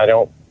 I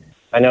know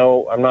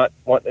I'm not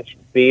wanting to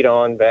beat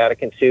on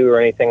Vatican II or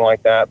anything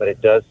like that, but it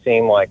does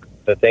seem like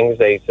the things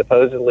they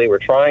supposedly were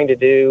trying to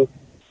do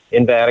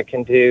in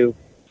Vatican II,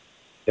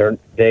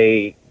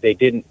 they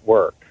didn't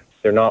work.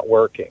 They're not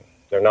working.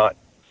 They're not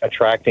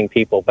attracting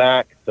people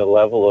back. The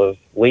level of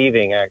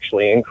leaving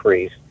actually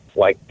increased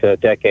like the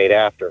decade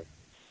after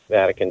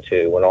Vatican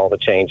II when all the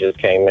changes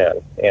came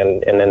in.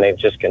 And then they've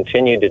just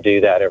continued to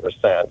do that ever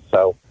since.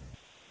 So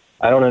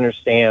I don't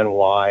understand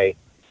why,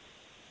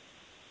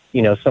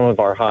 some of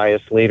our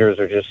highest leaders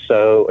are just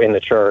so, in the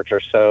church, are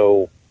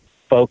so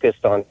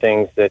focused on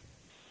things that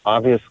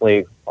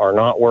obviously are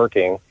not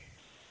working,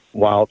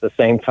 while at the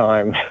same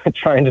time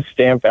trying to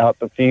stamp out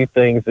the few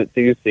things that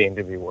do seem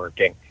to be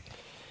working.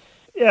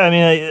 Yeah, I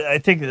mean, I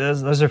think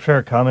those are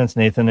fair comments,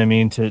 Nathan. I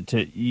mean,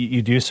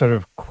 you do sort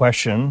of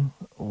question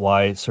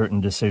why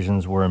certain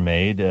decisions were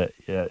made.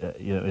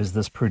 Is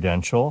this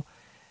prudential?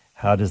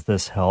 How does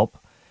this help?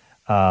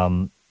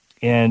 And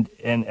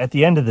at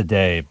the end of the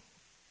day,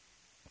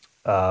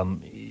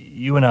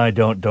 you and I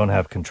don't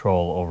have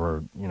control over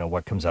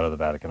what comes out of the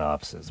Vatican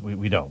offices.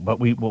 We don't. But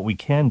what we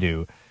can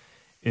do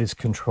is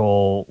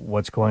control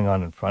what's going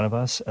on in front of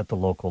us at the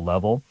local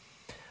level.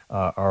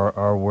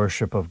 Our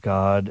worship of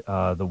God,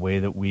 the way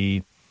that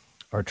we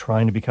are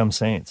trying to become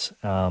saints.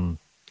 And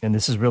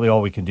this is really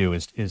all we can do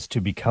is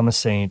to become a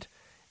saint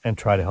and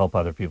try to help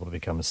other people to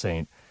become a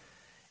saint.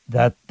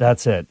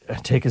 That's it.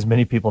 Take as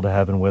many people to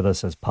heaven with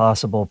us as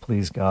possible,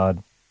 please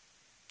God.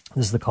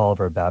 This is the call of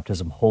our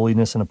baptism,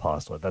 holiness and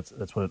apostolate.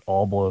 That's what it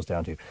all boils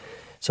down to.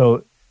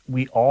 So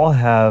we all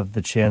have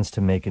the chance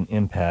to make an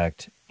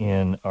impact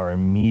in our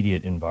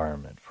immediate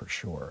environment, for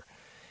sure.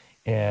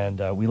 And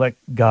we let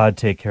God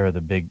take care of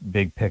the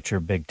big picture,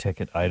 big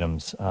ticket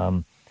items.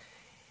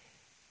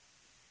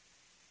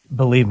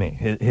 Believe me,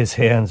 his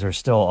hands are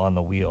still on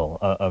the wheel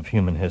of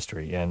human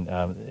history,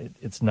 and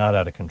it's not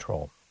out of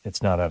control.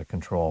 It's not out of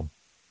control.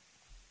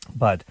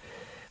 But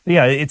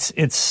yeah,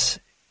 it's.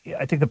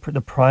 I think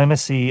the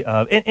primacy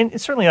of, and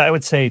certainly I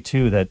would say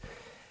too that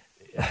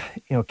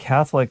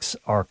Catholics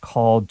are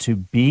called to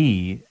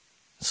be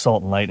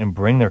salt and light and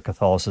bring their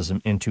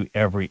Catholicism into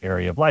every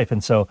area of life,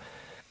 and so.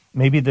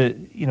 Maybe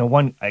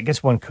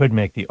one could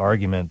make the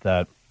argument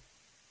that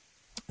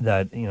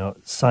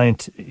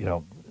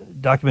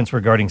documents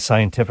regarding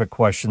scientific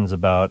questions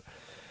about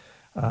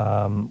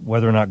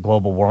whether or not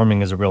global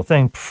warming is a real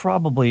thing,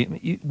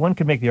 probably one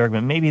could make the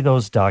argument maybe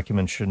those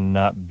documents should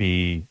not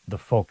be the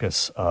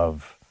focus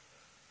of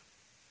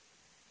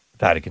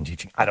Vatican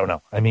teaching. I don't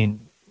know. I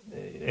mean,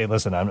 hey,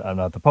 listen, I'm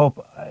not the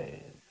Pope.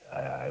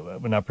 I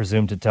would not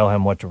presume to tell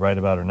him what to write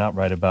about or not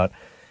write about.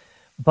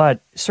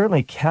 But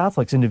certainly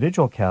Catholics,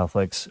 individual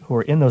Catholics who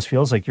are in those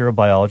fields, like you're a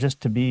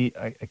biologist, to be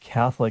a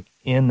Catholic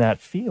in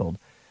that field,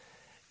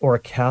 or a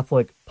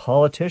Catholic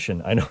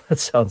politician. I know that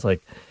sounds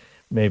like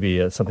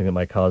maybe something that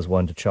might cause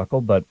one to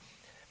chuckle, but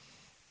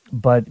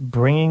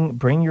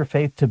bring your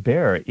faith to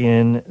bear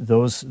in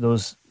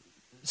those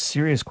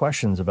serious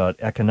questions about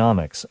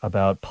economics,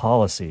 about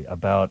policy,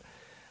 about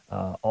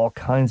all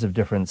kinds of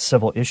different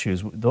civil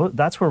issues.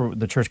 That's where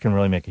the church can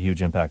really make a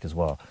huge impact as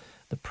well.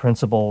 The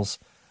principles,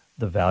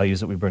 the values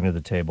that we bring to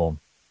the table,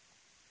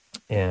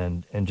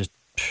 and just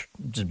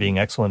being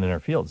excellent in our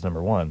fields,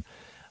 number one,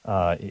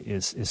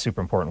 is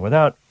super important.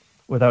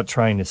 Without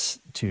trying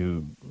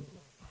to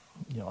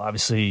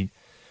obviously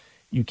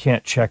you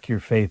can't check your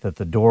faith at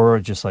the door,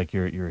 just like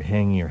you're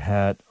hanging your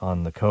hat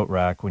on the coat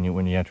rack when you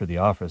enter the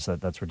office.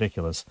 That's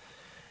ridiculous.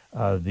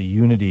 The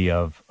unity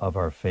of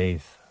our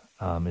faith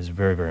is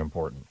very, very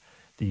important.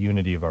 The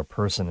unity of our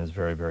person is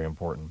very, very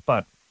important.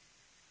 But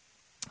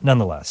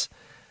nonetheless,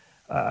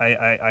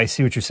 I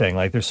see what you're saying.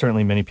 Like, there's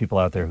certainly many people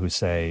out there who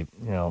say,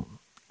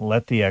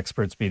 let the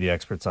experts be the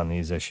experts on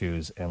these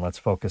issues, and let's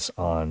focus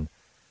on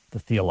the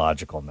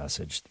theological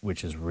message,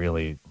 which is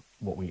really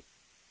what we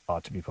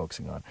ought to be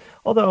focusing on.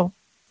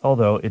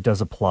 Although it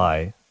does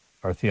apply,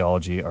 our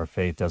theology, our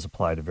faith does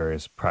apply to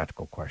various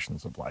practical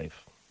questions of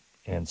life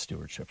and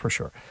stewardship, for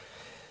sure.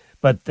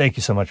 But thank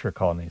you so much for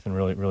calling, Nathan.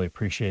 Really, really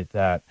appreciate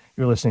that.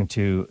 You're listening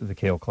to the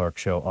Cale Clark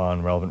Show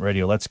on Relevant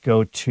Radio. Let's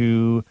go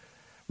to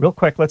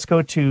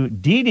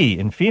Dee Dee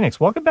in Phoenix.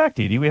 Welcome back,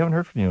 Dee Dee. We haven't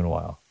heard from you in a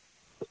while.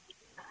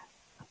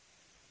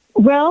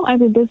 Well, I've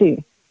been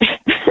busy.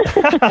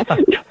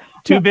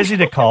 Too busy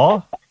to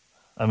call?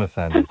 I'm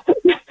offended.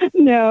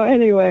 No,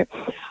 anyway.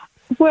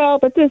 Well,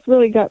 but this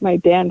really got my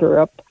dander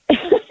up.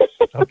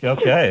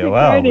 Okay.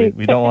 Wow.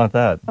 We don't want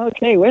that.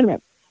 Okay, wait a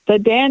minute. The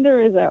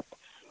dander is up.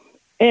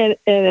 And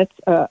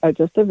it's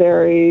just a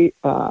very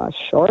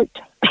short,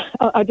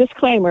 a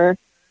disclaimer.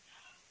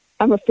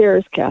 I'm a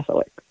fierce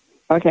Catholic.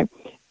 Okay.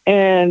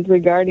 And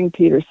regarding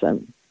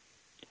Peterson,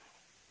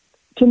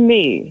 to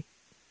me,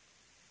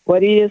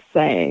 what he is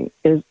saying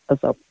is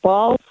a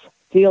false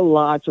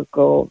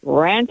theological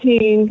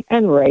ranting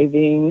and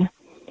raving.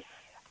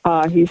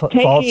 He's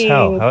taking false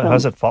how?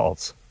 How's it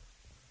false?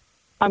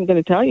 I'm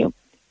going to tell you.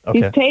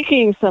 Okay. He's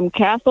taking some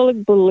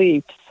Catholic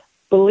beliefs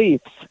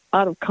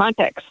out of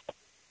context.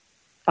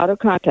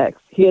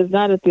 He is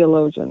not a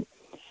theologian.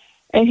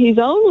 And he's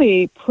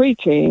only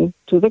preaching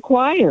to the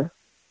choir,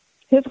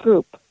 his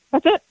group.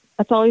 That's it.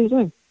 That's all he's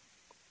doing.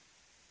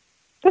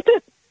 That's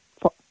it.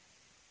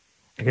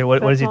 Okay,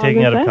 what is he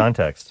taking out of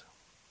context?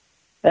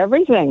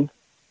 Everything.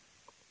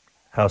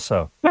 How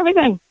so?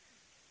 Everything.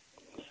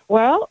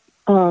 Well,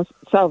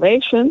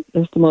 salvation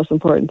is the most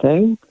important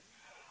thing.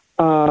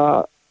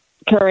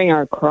 Carrying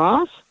our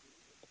cross,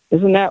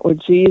 isn't that what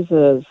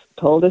Jesus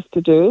told us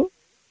to do?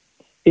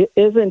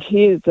 Isn't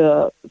he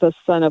the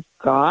Son of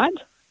God?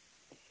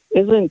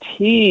 Isn't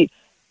he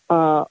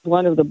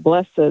one of the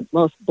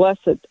most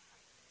blessed?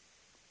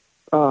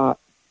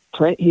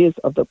 He is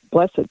of the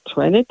blessed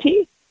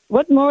Trinity.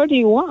 What more do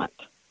you want?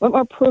 What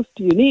more proof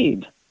do you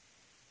need?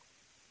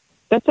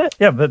 That's it.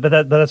 Yeah, but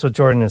that's what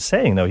Jordan is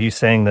saying, though. He's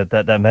saying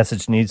that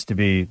message needs to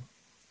be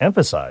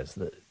emphasized,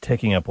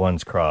 taking up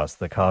one's cross,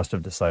 the cost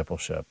of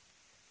discipleship.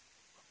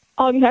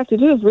 All you have to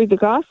do is read the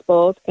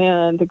Gospels,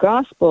 and the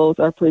Gospels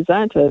are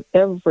presented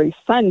every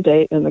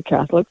Sunday in the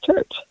Catholic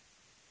Church.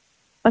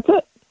 That's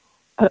it.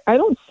 I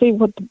don't see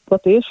what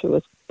the issue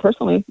is.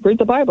 Personally, read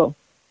the Bible.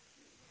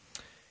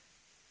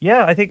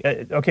 Yeah, I think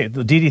okay,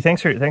 Dee Dee,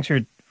 thanks for your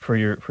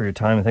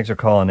time, and thanks for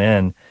calling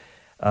in.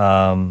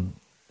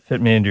 Fit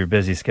me into your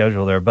busy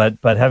schedule there, but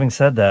having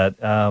said that,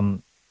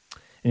 and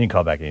you can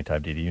call back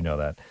anytime, Dee Dee, you know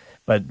that.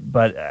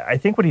 But I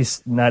think what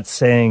he's not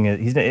saying is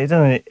he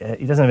doesn't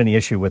have any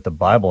issue with the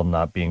Bible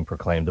not being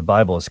proclaimed. The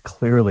Bible is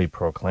clearly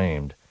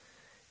proclaimed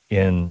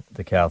in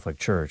the Catholic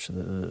Church.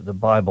 The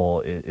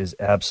Bible is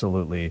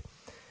absolutely,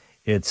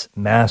 it's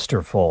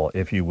masterful,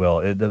 if you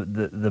will.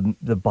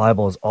 The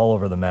Bible is all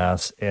over the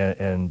Mass,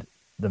 and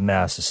the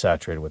Mass is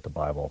saturated with the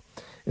Bible,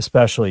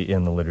 especially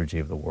in the Liturgy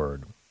of the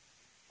Word,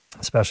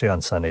 especially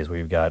on Sundays where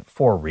you've got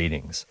 4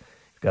 readings.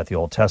 You've got the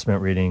Old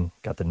Testament reading,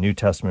 got the New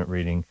Testament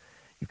reading,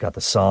 you've got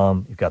the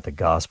Psalm, you've got the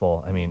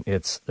Gospel. I mean,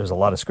 there's a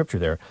lot of Scripture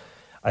there.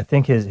 I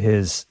think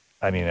his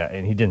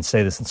and he didn't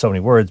say this in so many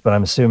words, but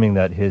I'm assuming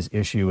that his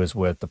issue is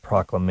with the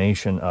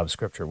proclamation of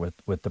Scripture,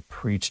 with the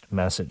preached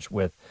message,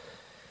 with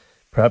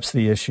perhaps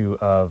the issue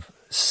of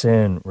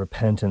sin,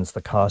 repentance,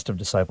 the cost of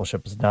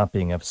discipleship is not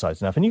being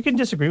emphasized enough. And you can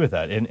disagree with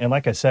that. And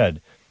like I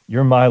said,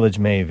 your mileage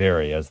may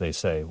vary, as they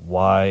say,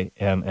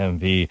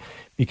 YMMV,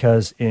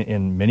 because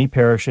in many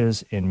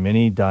parishes, in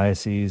many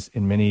dioceses,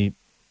 in many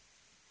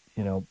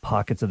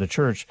pockets of the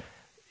church,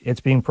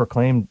 it's being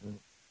proclaimed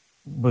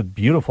with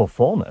beautiful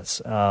fullness.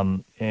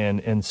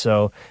 And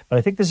so, but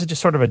I think this is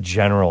just sort of a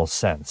general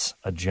sense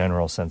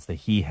that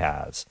he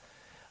has.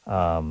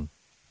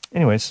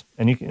 Anyways,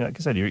 and you can, like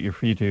I said, you're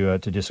free to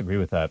disagree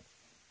with that.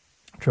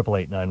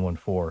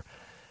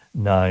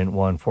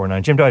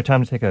 888-914-9149. Jim, do I have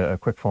time to take a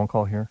quick phone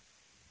call here?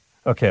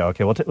 Okay.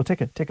 We'll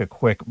take a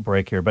quick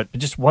break here, but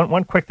just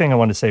one quick thing I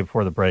wanted to say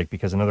before the break,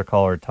 because another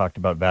caller talked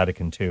about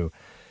Vatican II.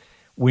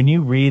 When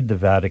you read the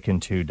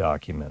Vatican II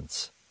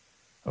documents,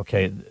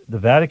 okay, the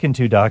Vatican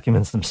II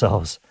documents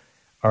themselves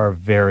are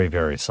very,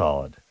 very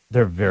solid.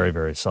 They're very,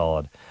 very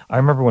solid. I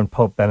remember when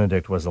Pope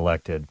Benedict was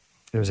elected,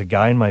 there was a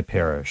guy in my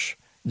parish.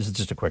 This is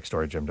just a quick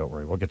story, Jim. Don't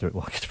worry. We'll get to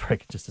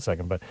break in just a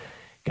second. But a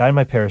guy in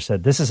my parish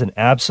said, "This is an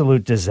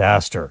absolute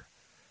disaster."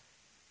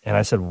 And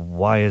I said,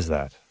 "Why is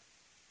that?"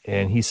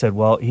 And he said,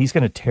 "Well, he's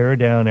going to tear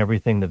down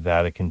everything that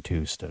Vatican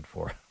II stood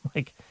for."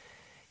 Like,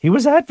 he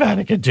was at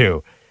Vatican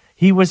II.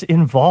 He was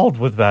involved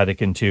with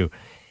Vatican II.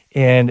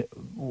 And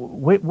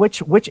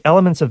which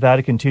elements of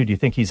Vatican II do you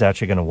think he's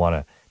actually going to want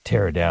to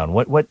tear down?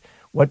 What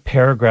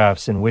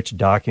paragraphs and which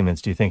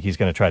documents do you think he's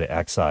going to try to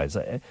excise?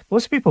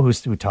 Most people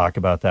who talk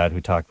about that,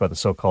 who talk about the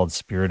so-called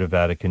spirit of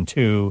Vatican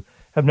II,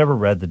 have never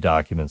read the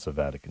documents of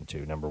Vatican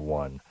II, number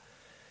one.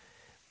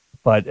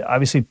 But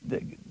obviously,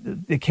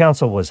 the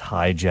council was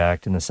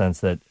hijacked in the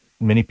sense that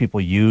many people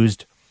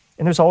used,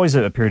 and there's always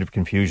a period of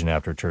confusion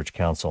after a church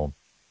council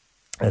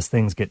as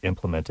things get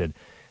implemented.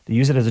 They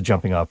use it as a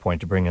jumping off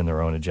point to bring in their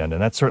own agenda.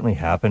 And that certainly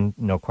happened,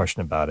 no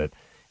question about it,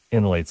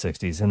 in the late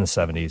 60s, in the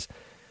 70s.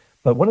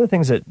 But one of the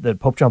things that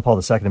Pope John Paul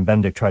II and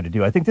Benedict tried to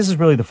do, I think this is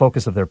really the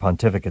focus of their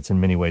pontificates in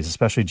many ways,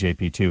 especially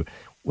JP2,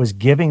 was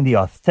giving the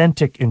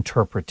authentic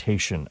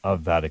interpretation of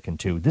Vatican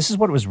II. This is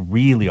what it was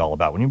really all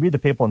about. When you read the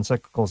papal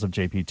encyclicals of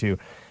JP2,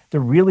 they're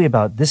really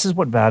about, this is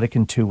what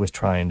Vatican II was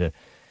trying to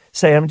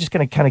say. I'm just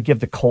going to kind of give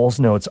the Coles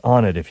notes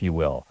on it, if you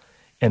will,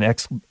 and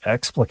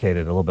explicate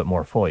it a little bit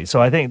more fully.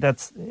 So I think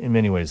that's, in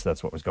many ways,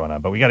 that's what was going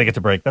on. But we got to get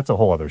to break. That's a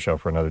whole other show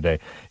for another day.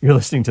 You're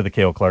listening to The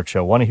Cale Clark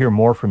Show. Want to hear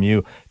more from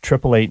you?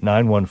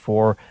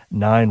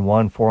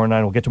 888-914-9149.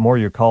 We'll get to more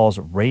of your calls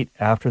right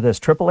after this.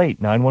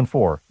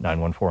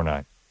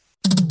 888-914-9149.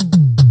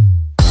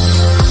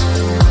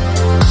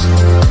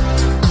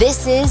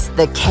 This is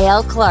The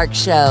Cale Clark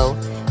Show,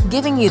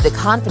 giving you the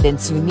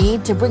confidence you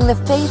need to bring the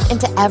faith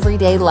into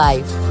everyday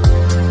life.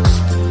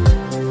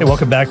 Hey,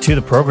 welcome back to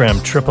the program.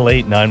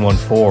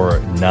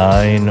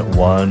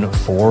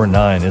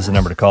 888-914-9149 is the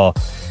number to call.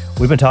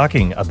 We've been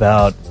talking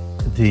about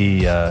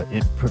the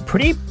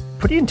pretty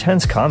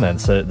intense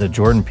comments that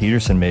Jordan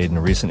Peterson made in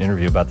a recent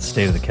interview about the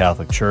state of the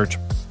Catholic Church.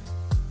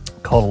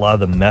 Called a lot of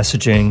the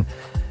messaging,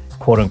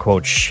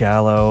 quote-unquote,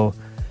 shallow,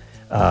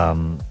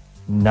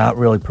 not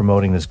really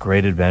promoting this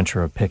great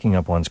adventure of picking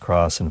up one's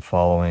cross and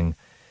following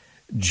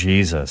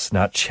Jesus,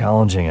 not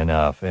challenging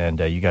enough. And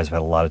you guys have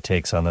had a lot of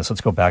takes on this.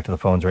 Let's go back to the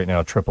phones right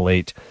now.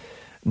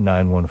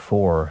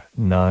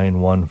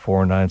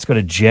 888-914-9149. Let's go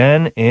to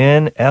Jen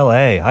in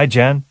LA. Hi,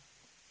 Jen.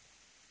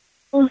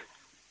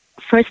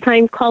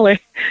 first-time caller.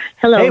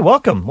 Hello. Hey,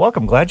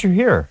 welcome. Glad you're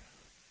here.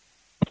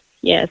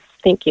 Yes,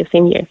 thank you.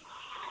 Same here.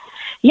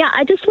 Yeah,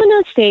 I just want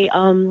to say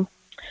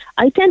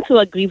I tend to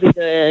agree with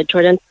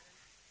Jordan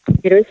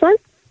Peterson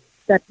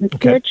that the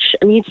church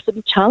needs to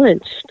be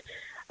challenged.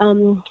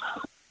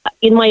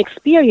 In my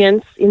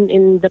experience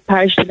in the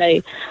parish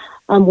that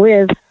I'm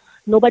with,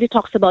 nobody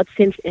talks about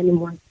sins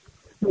anymore.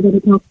 Nobody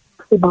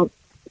talks about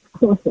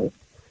crosses.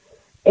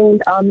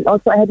 And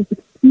also, I had this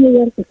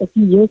experience a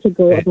few years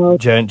ago about...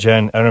 Jen,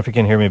 I don't know if you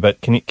can hear me,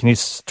 but can you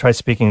try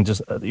speaking?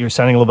 Just you're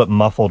sounding a little bit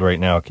muffled right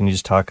now. Can you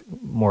just talk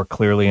more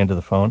clearly into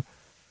the phone?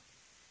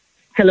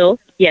 Hello?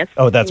 Yes.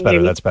 Oh, that's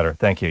better. That's better.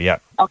 Thank you. Yeah.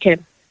 Okay.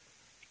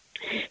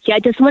 Yeah, I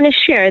just want to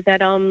share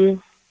that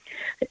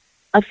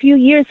a few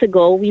years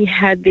ago, we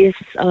had this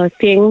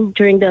thing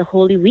during the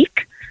Holy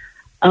Week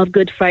of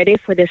Good Friday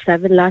for the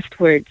 7 last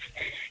words.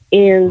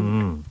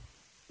 And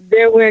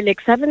there were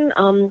like 7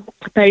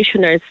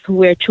 parishioners who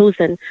were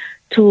chosen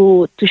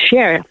to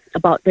share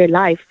about their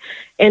life.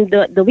 And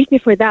the week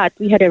before that,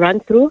 we had a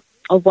run-through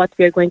of what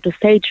we are going to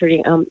say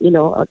during,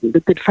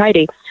 the Good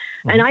Friday.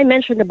 And I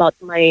mentioned about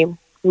my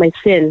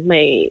sin,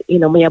 my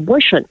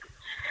abortion.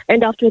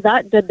 And after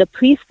that, the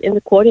priest and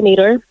the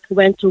coordinator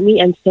went to me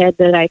and said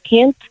that I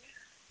can't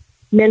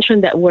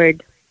mention that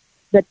word,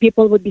 that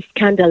people would be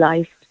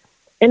scandalized.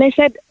 And I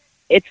said,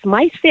 it's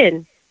my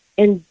sin.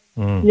 And,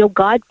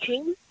 God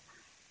came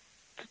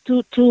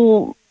to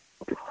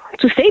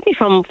save me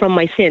from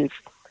my sins.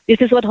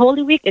 This is what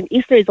Holy Week and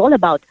Easter is all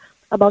about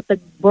the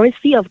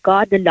mercy of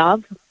God, the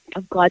love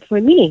of God for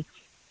me.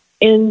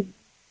 And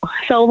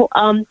so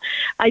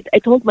I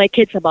told my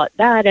kids about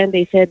that, and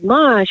they said,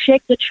 "Ma,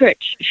 shake the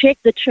church.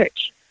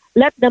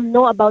 Let them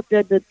know about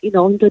the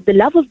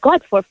love of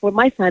God for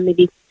my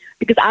family,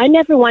 because I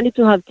never wanted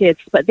to have kids,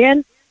 but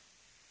then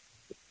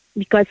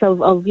because of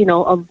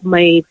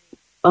my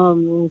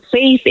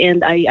faith,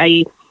 and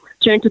I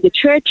turned to the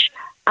church,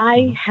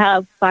 I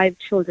have 5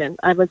 children.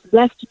 I was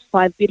blessed with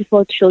 5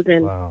 beautiful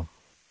children. Wow.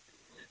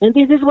 And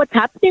this is what's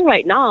happening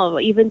right now.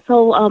 Even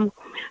so,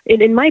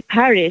 in my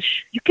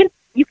parish, you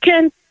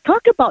can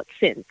talk about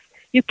sins.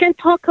 You can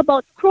talk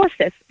about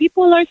crosses.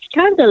 People are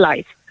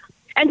scandalized.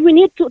 And we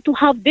need to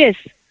have this,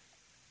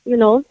 we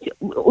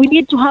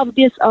need to have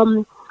this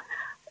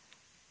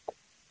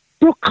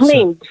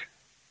proclaimed,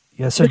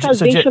 the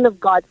salvation of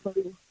God for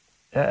you.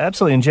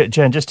 Absolutely. And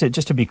Jen, just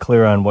to be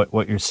clear on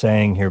what you're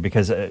saying here,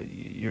 because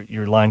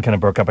your line kind of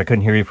broke up. I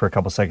couldn't hear you for a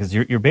couple seconds.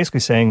 You're basically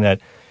saying that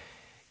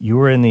you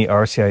were in the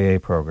RCIA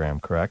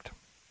program, correct?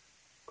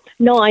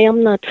 No, I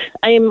am not.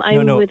 I'm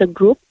with a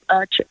group.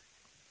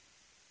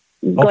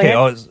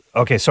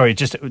 Okay. Sorry.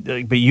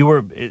 But you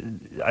were.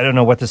 I don't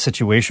know what the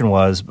situation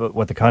was, but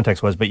what the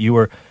context was. But you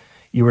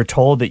were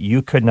told that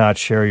you could not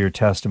share your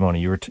testimony.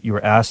 You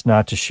were asked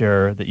not to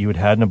share that you had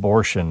had an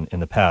abortion in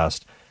the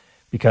past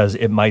because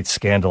it might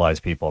scandalize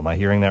people. Am I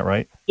hearing that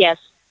right? Yes.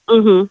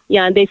 Mm-hmm.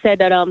 Yeah, and they said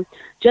that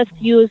just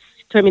use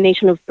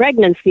termination of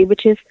pregnancy,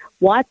 which is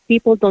what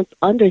people don't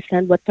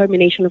understand what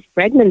termination of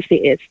pregnancy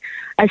is.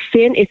 A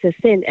sin is a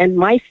sin, and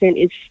my sin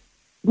is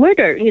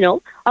murder,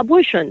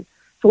 abortion.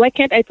 So why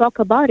can't I talk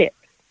about it?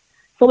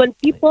 So when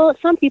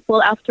some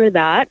people after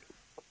that,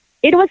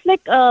 it was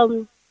like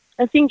a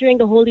thing during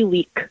the Holy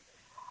Week.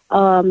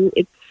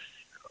 It's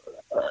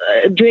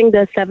during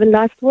the 7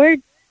 last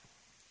words,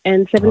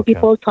 and 7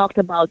 people talked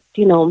about,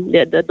 the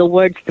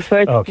words, the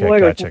first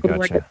word or second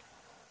word.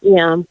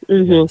 Yeah.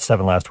 Mm-hmm. Yeah,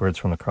 7 last words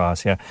from the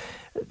cross. Yeah,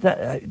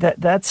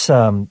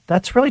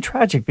 that's really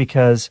tragic,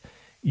 because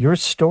your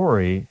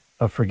story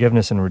of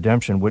forgiveness and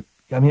redemption there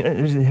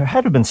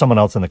had to have been someone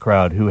else in the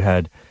crowd who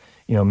had,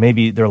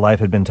 maybe their life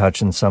had been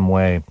touched in some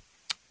way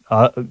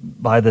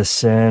by this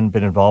sin,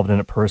 been involved in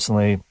it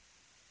personally,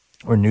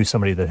 or knew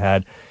somebody that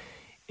had.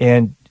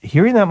 And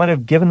hearing that might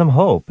have given them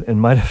hope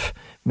and might have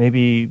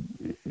maybe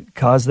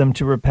caused them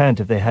to repent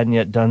if they hadn't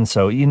yet done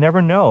so. You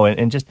never know. I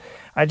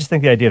just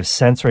think the idea of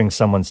censoring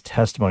someone's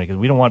testimony, because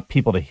we don't want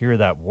people to hear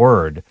that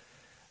word,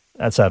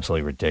 that's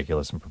absolutely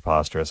ridiculous and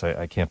preposterous.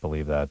 I can't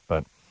believe that.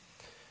 But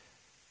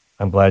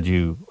I'm glad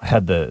you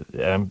had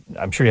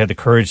I'm sure you had the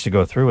courage to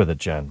go through with it,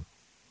 Jen.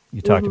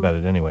 You talked about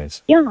it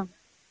anyways. Yeah.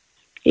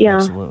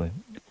 Absolutely.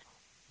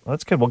 Well,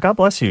 that's good. Well, God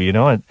bless you.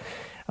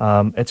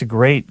 It's a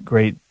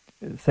great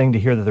thing to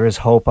hear that there is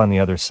hope on the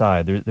other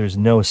side. There's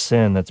no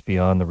sin that's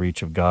beyond the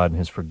reach of God and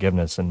His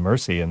forgiveness and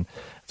mercy, and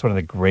it's one of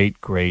the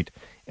great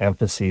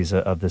emphases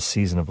of this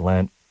season of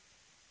Lent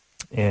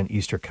and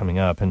Easter coming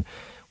up. And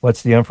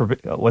what's the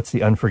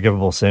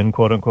unforgivable sin,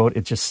 quote unquote?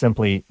 It's just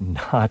simply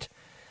not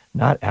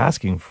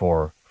asking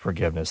for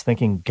forgiveness,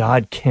 thinking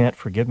God can't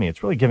forgive me.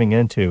 It's really giving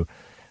into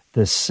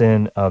this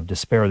sin of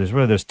despair.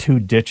 There's 2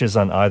 ditches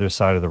on either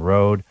side of the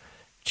road.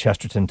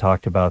 Chesterton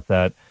talked about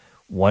that.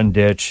 One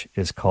ditch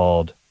is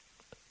called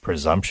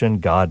presumption.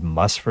 God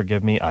must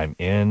forgive me.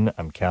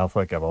 I'm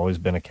Catholic. I've always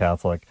been a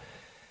Catholic.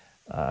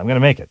 I'm going to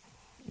make it.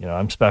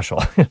 I'm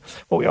special.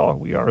 Well,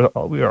 we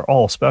are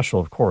all special,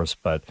 of course,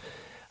 but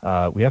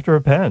we have to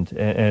repent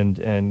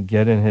and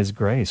get in his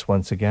grace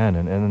once again.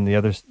 And then the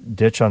other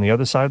ditch on the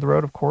other side of the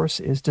road, of course,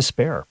 is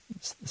despair.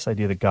 It's this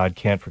idea that God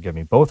can't forgive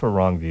me. Both are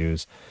wrong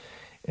views.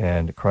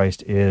 And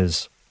Christ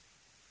is,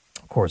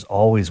 of course,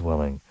 always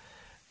willing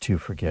to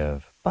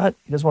forgive. But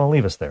he doesn't want to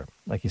leave us there.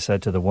 Like he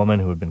said to the woman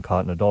who had been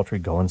caught in adultery,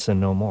 go and sin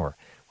no more.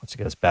 He wants to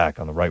get us back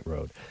on the right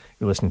road.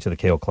 You're listening to the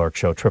Cale Clark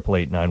Show,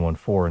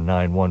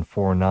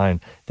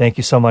 888-914-9149. Thank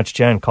you so much,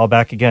 Jen. Call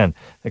back again.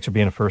 Thanks for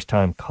being a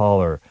first-time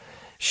caller.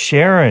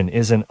 Sharon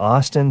is in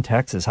Austin,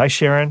 Texas. Hi,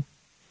 Sharon.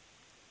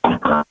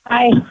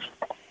 Hi.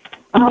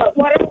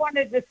 What I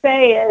wanted to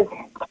say is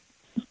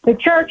the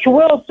church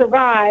will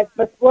survive,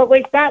 but what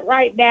we've got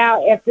right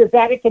now after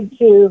Vatican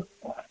II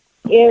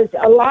is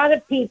a lot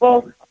of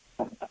people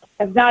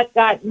have not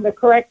gotten the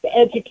correct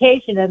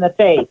education in the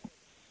faith.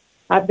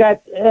 I've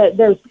got,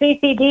 there's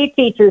CCD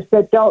teachers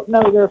that don't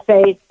know their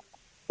faith.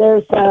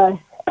 There's,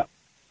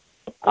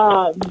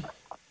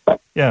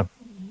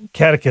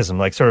 catechism,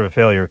 like sort of a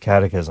failure of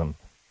catechism.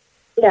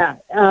 Yeah,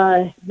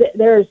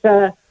 there's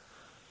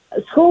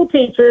school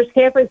teachers,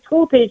 Catholic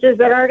school teachers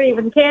that aren't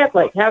even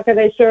Catholic. How can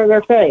they share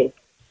their faith?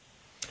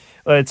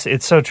 Well,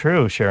 it's so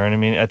true, Sharon. I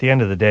mean, at the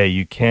end of the day,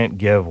 you can't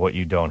give what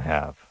you don't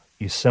have.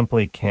 You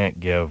simply can't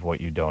give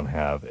what you don't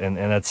have. And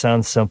that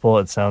sounds simple,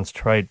 it sounds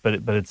trite,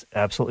 but it's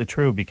absolutely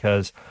true,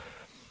 because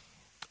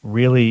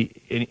really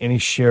any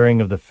sharing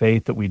of the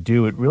faith that we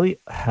do, it really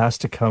has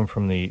to come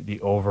from the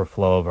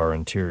overflow of our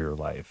interior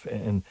life.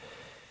 And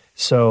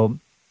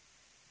salvation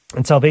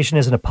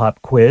isn't a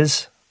pop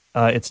quiz.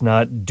 It's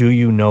not, do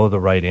you know the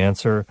right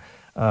answer?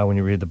 When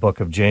you read the book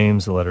of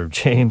James, the letter of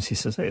James, he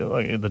says, hey,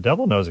 look, the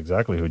devil knows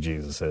exactly who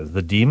Jesus is.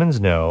 The demons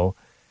know,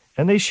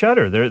 and they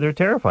shudder. They're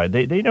terrified.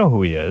 They know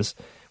who he is.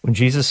 When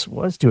Jesus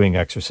was doing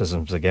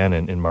exorcisms again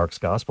in Mark's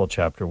Gospel,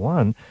 chapter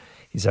 1,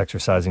 he's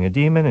exorcising a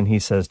demon, and he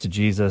says to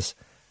Jesus,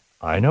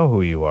 I know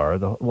who you are.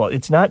 Well,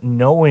 it's not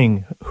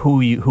knowing who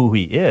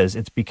he is.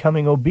 It's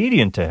becoming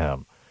obedient to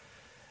him.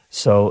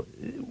 So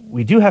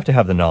we do have to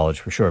have the knowledge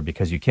for sure,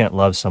 because you can't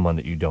love someone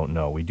that you don't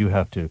know. We do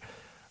have to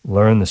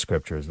learn the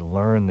scriptures,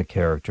 learn the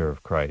character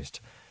of Christ,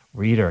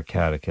 read our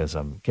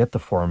catechism, get the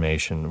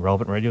formation.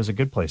 Relevant Radio is a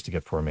good place to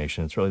get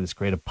formation. It's really this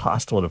great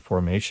apostolate of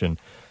formation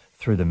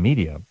through the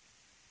media.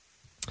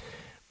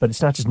 But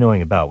it's not just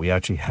knowing about. We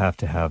actually have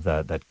to have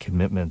that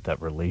commitment,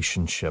 that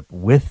relationship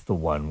with the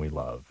one we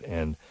love.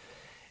 And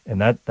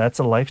that's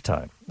a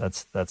lifetime.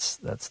 That's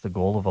the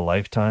goal of a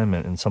lifetime,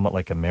 and somewhat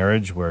like a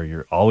marriage where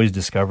you're always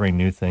discovering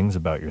new things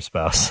about your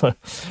spouse.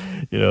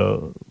 You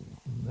know,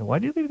 why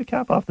do you leave the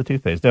cap off the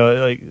toothpaste? No,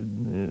 like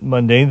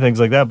mundane things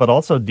like that, but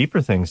also deeper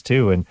things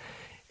too.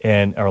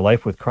 And our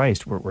life with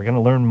Christ, we're going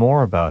to learn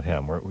more about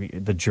him.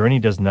 The journey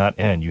does not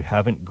end. You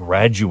haven't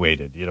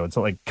graduated. You know, it's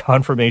not like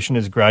confirmation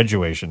is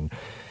graduation.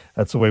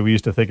 That's the way we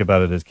used to think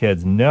about it as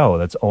kids. No,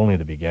 that's only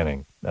the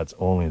beginning. That's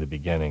only the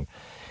beginning.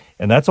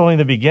 And that's only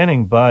the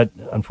beginning, but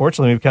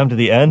unfortunately we've come to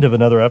the end of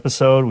another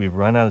episode. We've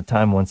run out of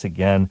time once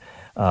again.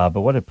 But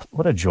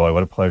what a joy,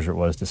 what a pleasure it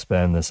was to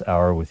spend this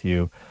hour with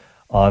you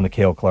on the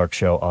Cale Clark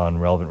Show on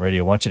Relevant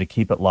Radio. I want you to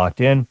keep it locked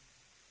in.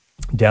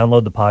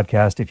 Download the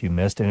podcast if you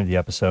missed any of the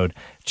episode.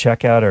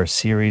 Check out our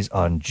series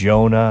on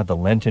Jonah, the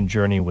Lenten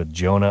journey with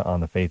Jonah on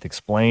the Faith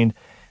Explained.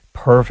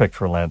 Perfect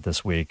for Lent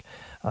this week.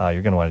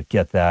 You're going to want to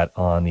get that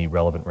on the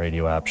Relevant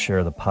Radio app.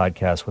 Share the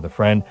podcast with a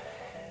friend.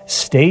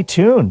 Stay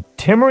tuned.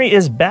 Timmery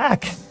is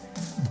back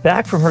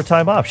from her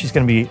time off. She's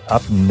going to be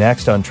up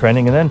next on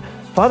Trending. And then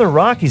Father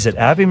Rocky's at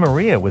Ave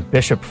Maria with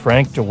Bishop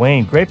Frank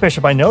Dwayne. Great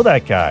bishop. I know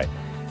that guy.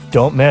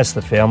 Don't miss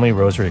the Family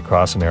Rosary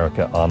Across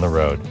America on the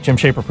road. Jim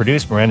Shaper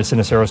produced. Miranda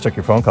Siniceros took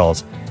your phone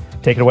calls.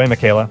 Take it away,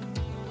 Michaela.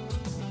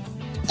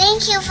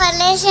 Thank you for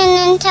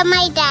listening to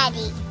my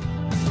daddy.